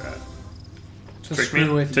never used that. To trick screw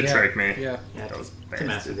me? with To you. trick me. Yeah. Yeah, That was to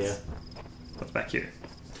mess with you. bastards. What's back here?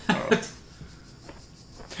 Oh.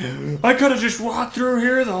 I could have just walked through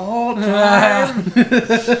here the whole time.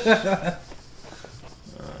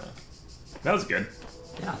 That was good.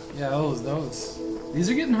 Yeah. Yeah, those. These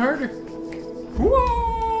are getting harder.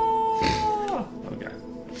 Whoa! Okay.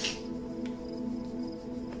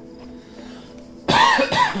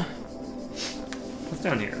 What's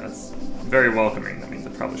down here? That's very welcoming. That means I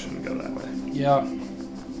probably shouldn't go that way. Yeah.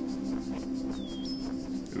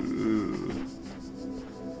 Ooh.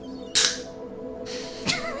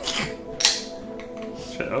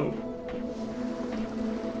 Oh.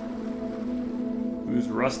 Who's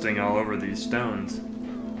rusting all over these stones?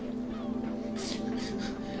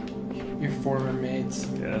 Your former mates.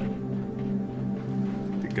 Yeah.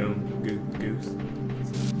 The goose.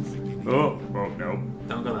 Oh no.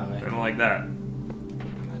 Don't go that way. I don't like that.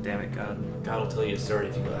 God damn it, God. God will tell you a story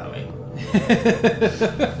if you go that way.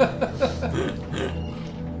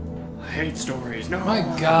 I hate stories. No. My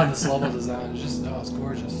God, this level design is just it's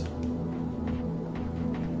gorgeous.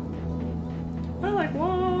 I like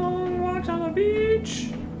long walks on the beach.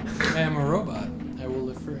 I am a robot. I will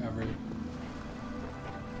live forever.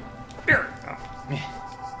 Here. Oh.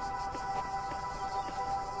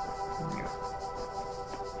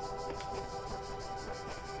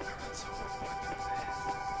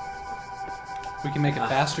 We can make it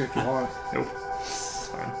faster if you want. Nope. It's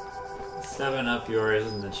fine. 7 Up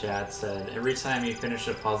Yours in the chat said, every time you finish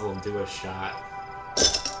a puzzle, do a shot.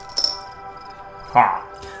 Ha.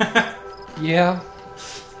 Yeah.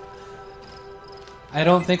 I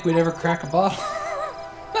don't think we'd ever crack a bottle.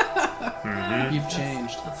 Mm-hmm. You've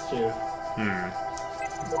changed. That's true.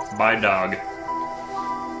 Bye, dog.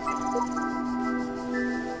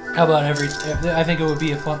 How about I think it would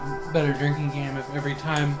be a better drinking game if every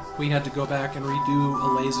time we had to go back and redo a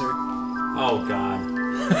laser. Oh god.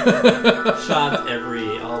 Shots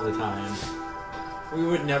all the time. We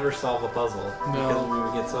would never solve a puzzle. No. Because we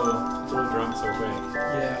would get so drunk so quick.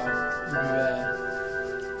 Yeah, it'd be bad.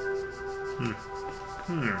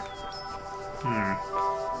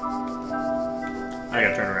 I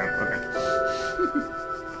gotta turn around. Okay.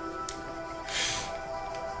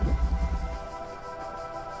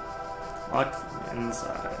 Locked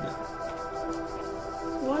inside.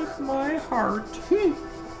 Like my heart.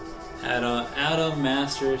 Adam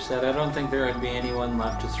Master said, I don't think there would be anyone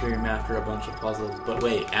left to stream after a bunch of puzzles. But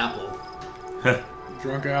wait, Apple.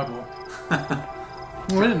 Drunk apple.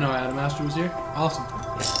 We didn't know Adam Master was here. Awesome.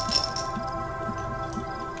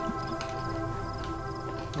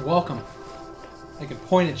 Welcome. I can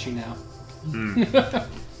point at you now. I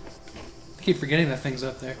keep forgetting that thing's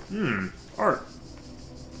up there. Art.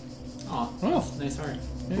 Oh, nice art.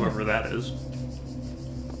 Yeah. Whoever that is.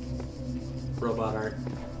 Robot art.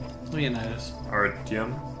 Leonidas.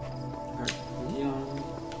 Artyom. Art. Yeah.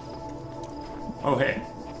 Oh, hey.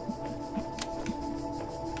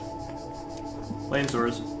 Flame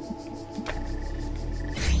swords.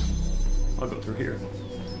 I'll go through here.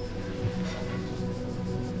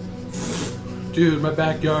 Dude, my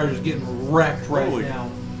backyard is getting wrecked right Holy now.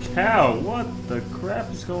 cow, what the crap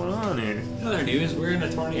is going on here? Other news, we're in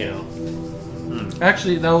a tornado.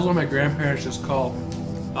 Actually, that was what my grandparents just called.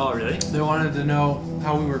 Oh, really? They wanted to know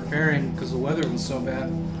how we were faring because the weather was so bad.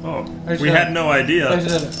 Oh, I we said- had no idea. I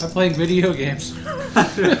said, I'm playing video games.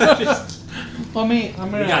 I'm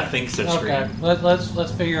gonna. We got things to Okay, stream.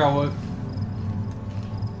 let's figure out what.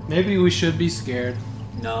 Maybe we should be scared.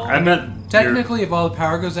 No. I meant Technically, if all the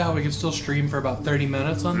power goes out, we can still stream for about 30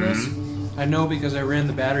 minutes on this. I know because I ran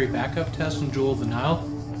the battery backup test on Jewel of the Nile.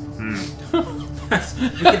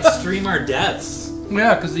 We could stream our deaths.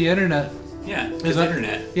 Yeah, because the internet Yeah, is it's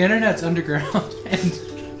internet. The internet's underground, and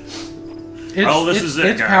it's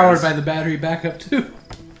it's powered by the battery backup too.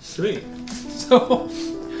 Sweet. So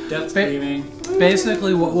Death streaming.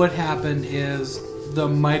 basically, what would happen is the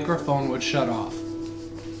microphone would shut off.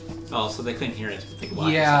 Oh, so they couldn't hear us, but they could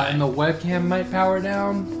watch Yeah, us. and the webcam might power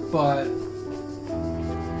down, but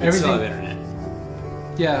It's still have everything. internet.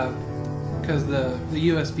 Yeah, because the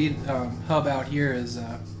USB hub out here is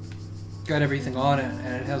got everything on it,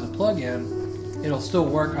 and it has a plug-in. It'll still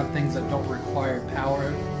work on things that don't require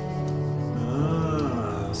power.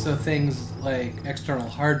 Oh. So things like external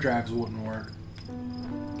hard drives wouldn't work.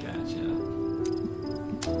 Gotcha.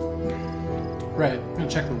 Right. I'm gonna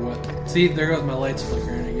check the wood. See, there goes my lights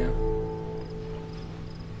flickering again.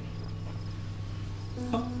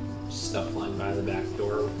 Oh, stuff flying by the back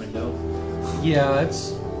door window. Yeah,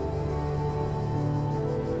 it's.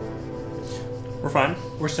 We're fine.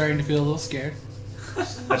 We're starting to feel a little scared. I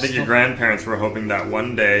think your grandparents were hoping that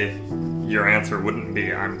one day your answer wouldn't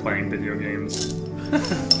be I'm playing video games.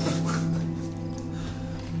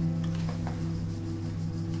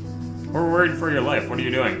 We're worried for your life. What are you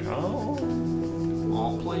doing? Oh,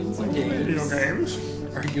 All playing some games. video games.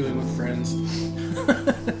 Arguing with friends.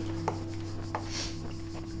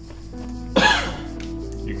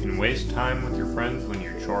 You can waste time with your friends when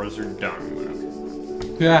your chores are done,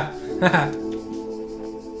 Luke. Yeah.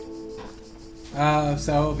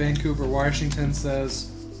 So Vancouver, Washington says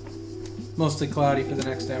mostly cloudy for the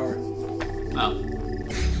next hour. Oh.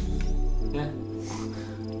 Yeah.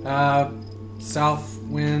 South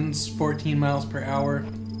winds 14 miles per hour.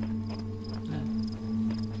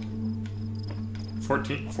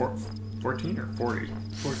 14 or 40?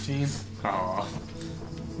 14. Aw.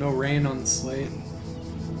 No rain on the slate.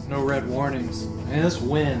 No red warnings. And this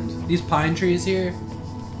wind, these pine trees here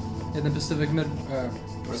in the Pacific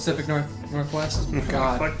Northwest.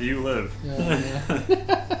 God. Fuck do you live?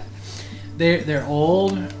 Yeah. They're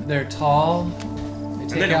old. They're tall. They And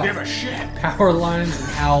take they don't out give a shit. power lines and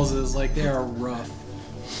houses. Like they are rough.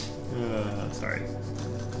 Sorry.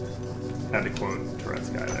 Had to quote Tourette's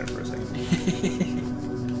guy there for a second.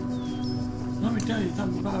 Let me tell you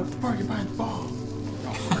something about porcupine's ball.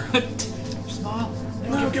 Small. I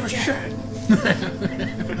don't give a shit.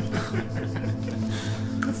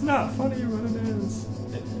 It's not funny what it is.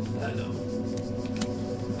 I know.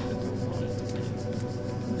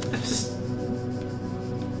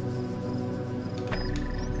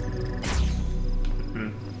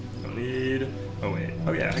 Don't need. Oh wait.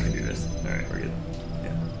 Oh yeah, I can do this. All right, we're good.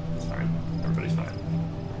 Yeah, it's fine. Everybody's fine.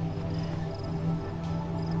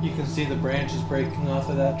 You can see the branches breaking off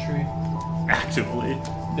of that tree. Actively.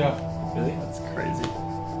 Yeah. Really? That's crazy.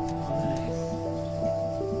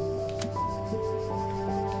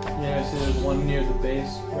 Yeah, I see there's one near the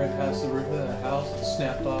base, right past the roof of that house. It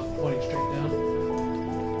snapped off, pointing straight down.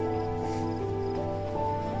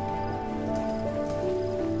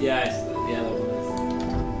 Yeah, the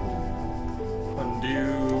one Undo.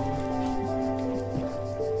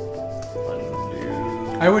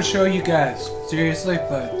 I would show you guys, seriously,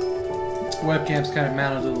 but webcam's kind of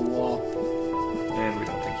mounted to the wall. And we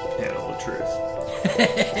don't think you can handle the truth.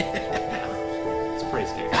 It's pretty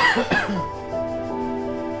scary.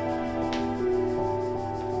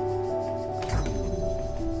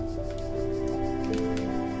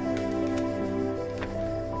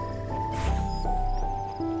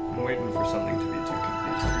 I'm waiting for something to be too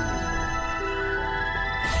confusing.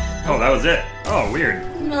 Oh, that was it. Oh, weird.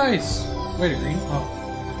 Nice. Wait a green.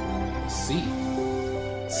 Oh, sea.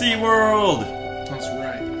 SeaWorld! That's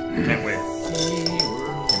right. Can't wait.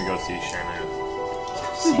 I'm gonna go see Shannon.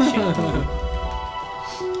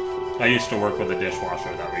 I used to work with a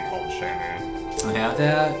dishwasher that we called Shannon. Oh, yeah?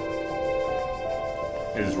 That.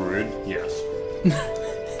 Is rude? Yes.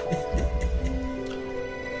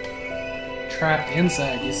 Trapped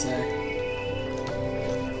inside, you say?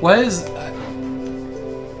 What is?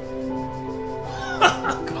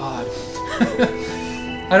 God.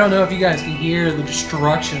 I don't know if you guys can hear the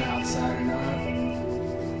destruction outside or not.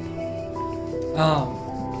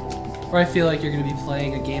 Or I feel like you're gonna be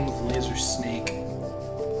playing a game of Laser Snake,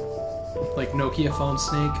 like Nokia phone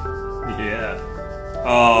Snake. Yeah.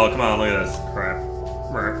 Oh, come on, look at this crap.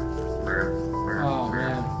 Oh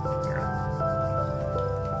man.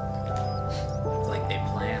 It's like they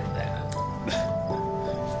planned that.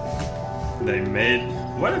 They made.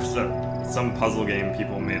 What if some puzzle game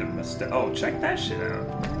people made a mistake? Oh, check that shit out.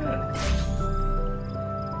 Look at that.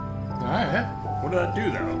 All right. What did that do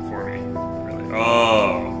though for me? Really?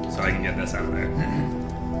 Oh, so I can get this out of there.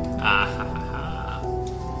 Ah ha ha ha.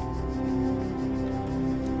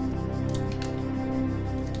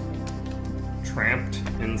 Trapped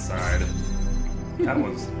inside. That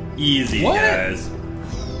was easy, What? guys.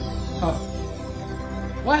 Oh.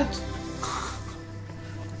 What?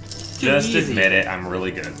 Just easy. admit it, I'm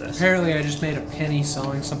really good at this. Apparently, I just made a penny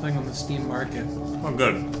selling something on the Steam market. Oh,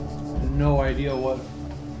 good. No idea what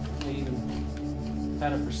I even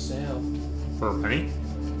had it for sale. For a penny?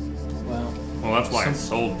 Well, Well, that's why it's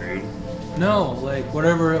sold, dude. no, like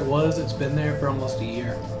whatever it was, it's been there for almost a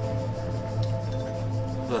year.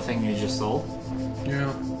 The thing you just sold? You know,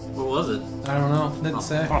 What was it? I don't know. Didn't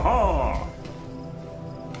say. Haha!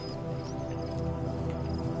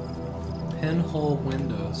 Pinhole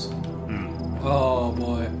windows. Hmm. Oh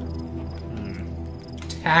boy. Hmm.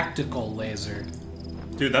 Tactical laser.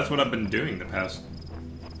 Dude, that's what I've been doing the past.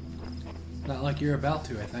 Not like you're about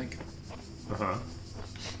to, I think. Uh-huh.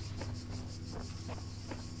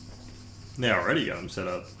 They already got them set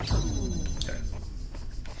up. Okay.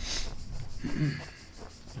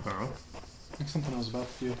 Uh-huh. That's something I was about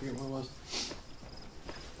to do. I forget what it was.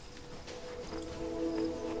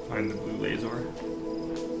 Find the blue laser.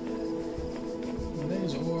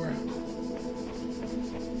 Laser.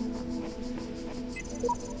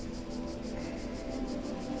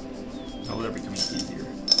 How will that become easier?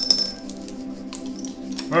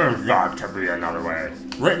 There's got to be another way.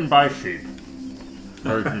 Written by sheep.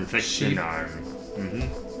 Version 69. Mm-hmm.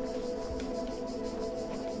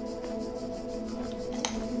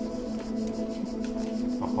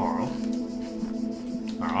 Uh-huh.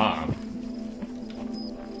 Ah.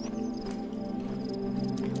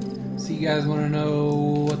 So you guys want to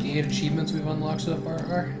know what the 8 achievements we've unlocked so far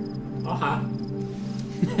are? Uh-huh.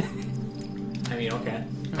 I mean, okay.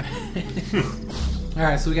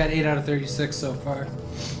 Alright, so we got 8 out of 36 so far.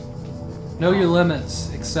 Know your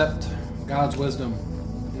limits. Accept God's wisdom.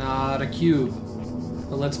 Not a cube.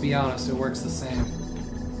 But let's be honest, it works the same.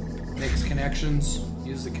 Makes connections.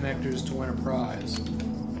 Use the connectors to win a prize.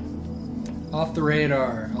 Off the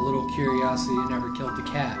radar. A little curiosity never killed the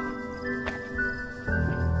cat.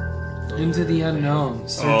 Into the unknown.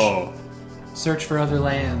 Search for other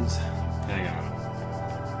lands. Hang on.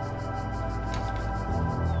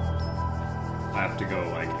 I have to go,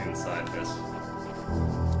 like, inside this.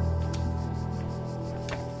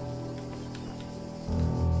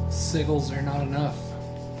 Sigils are not enough.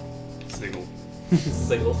 Sigil.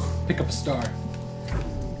 Sigil. Pick up a star.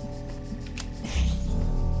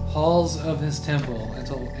 Halls of his temple.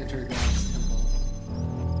 Enter God's temple.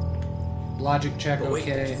 Logic check, But wait,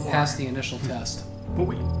 okay. there's more. Pass the initial test. But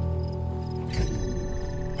wait.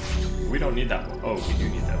 We don't need that one. Oh, we do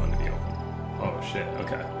need that one to be open. Oh, shit.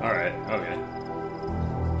 Okay. Alright. Okay.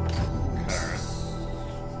 Alright.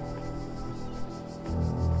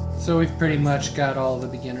 So we've pretty much got all the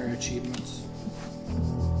beginner achievements.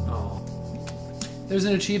 Oh. There's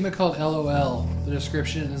an achievement called LOL. The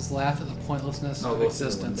description is laugh at the pointlessness Oh, of go through the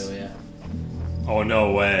existence. window, yeah. Oh,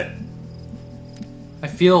 no way. I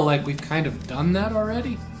feel like we've kind of done that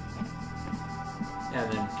already. Yeah,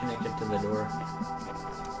 and then connect it to the door. Yeah.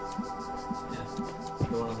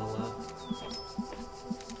 The one on the left.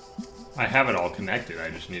 I have it all connected. I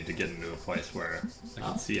just need to get into a place where I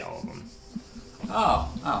can see all of them. Oh,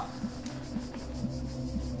 oh.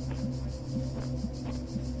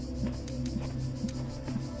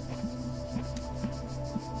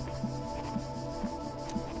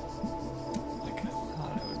 Like, I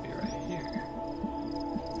thought it would be right here.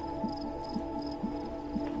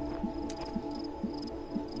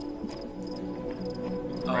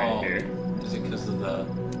 Right Oh. here. Is it because of the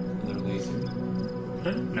laser?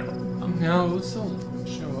 No. No, it would still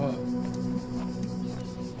show up.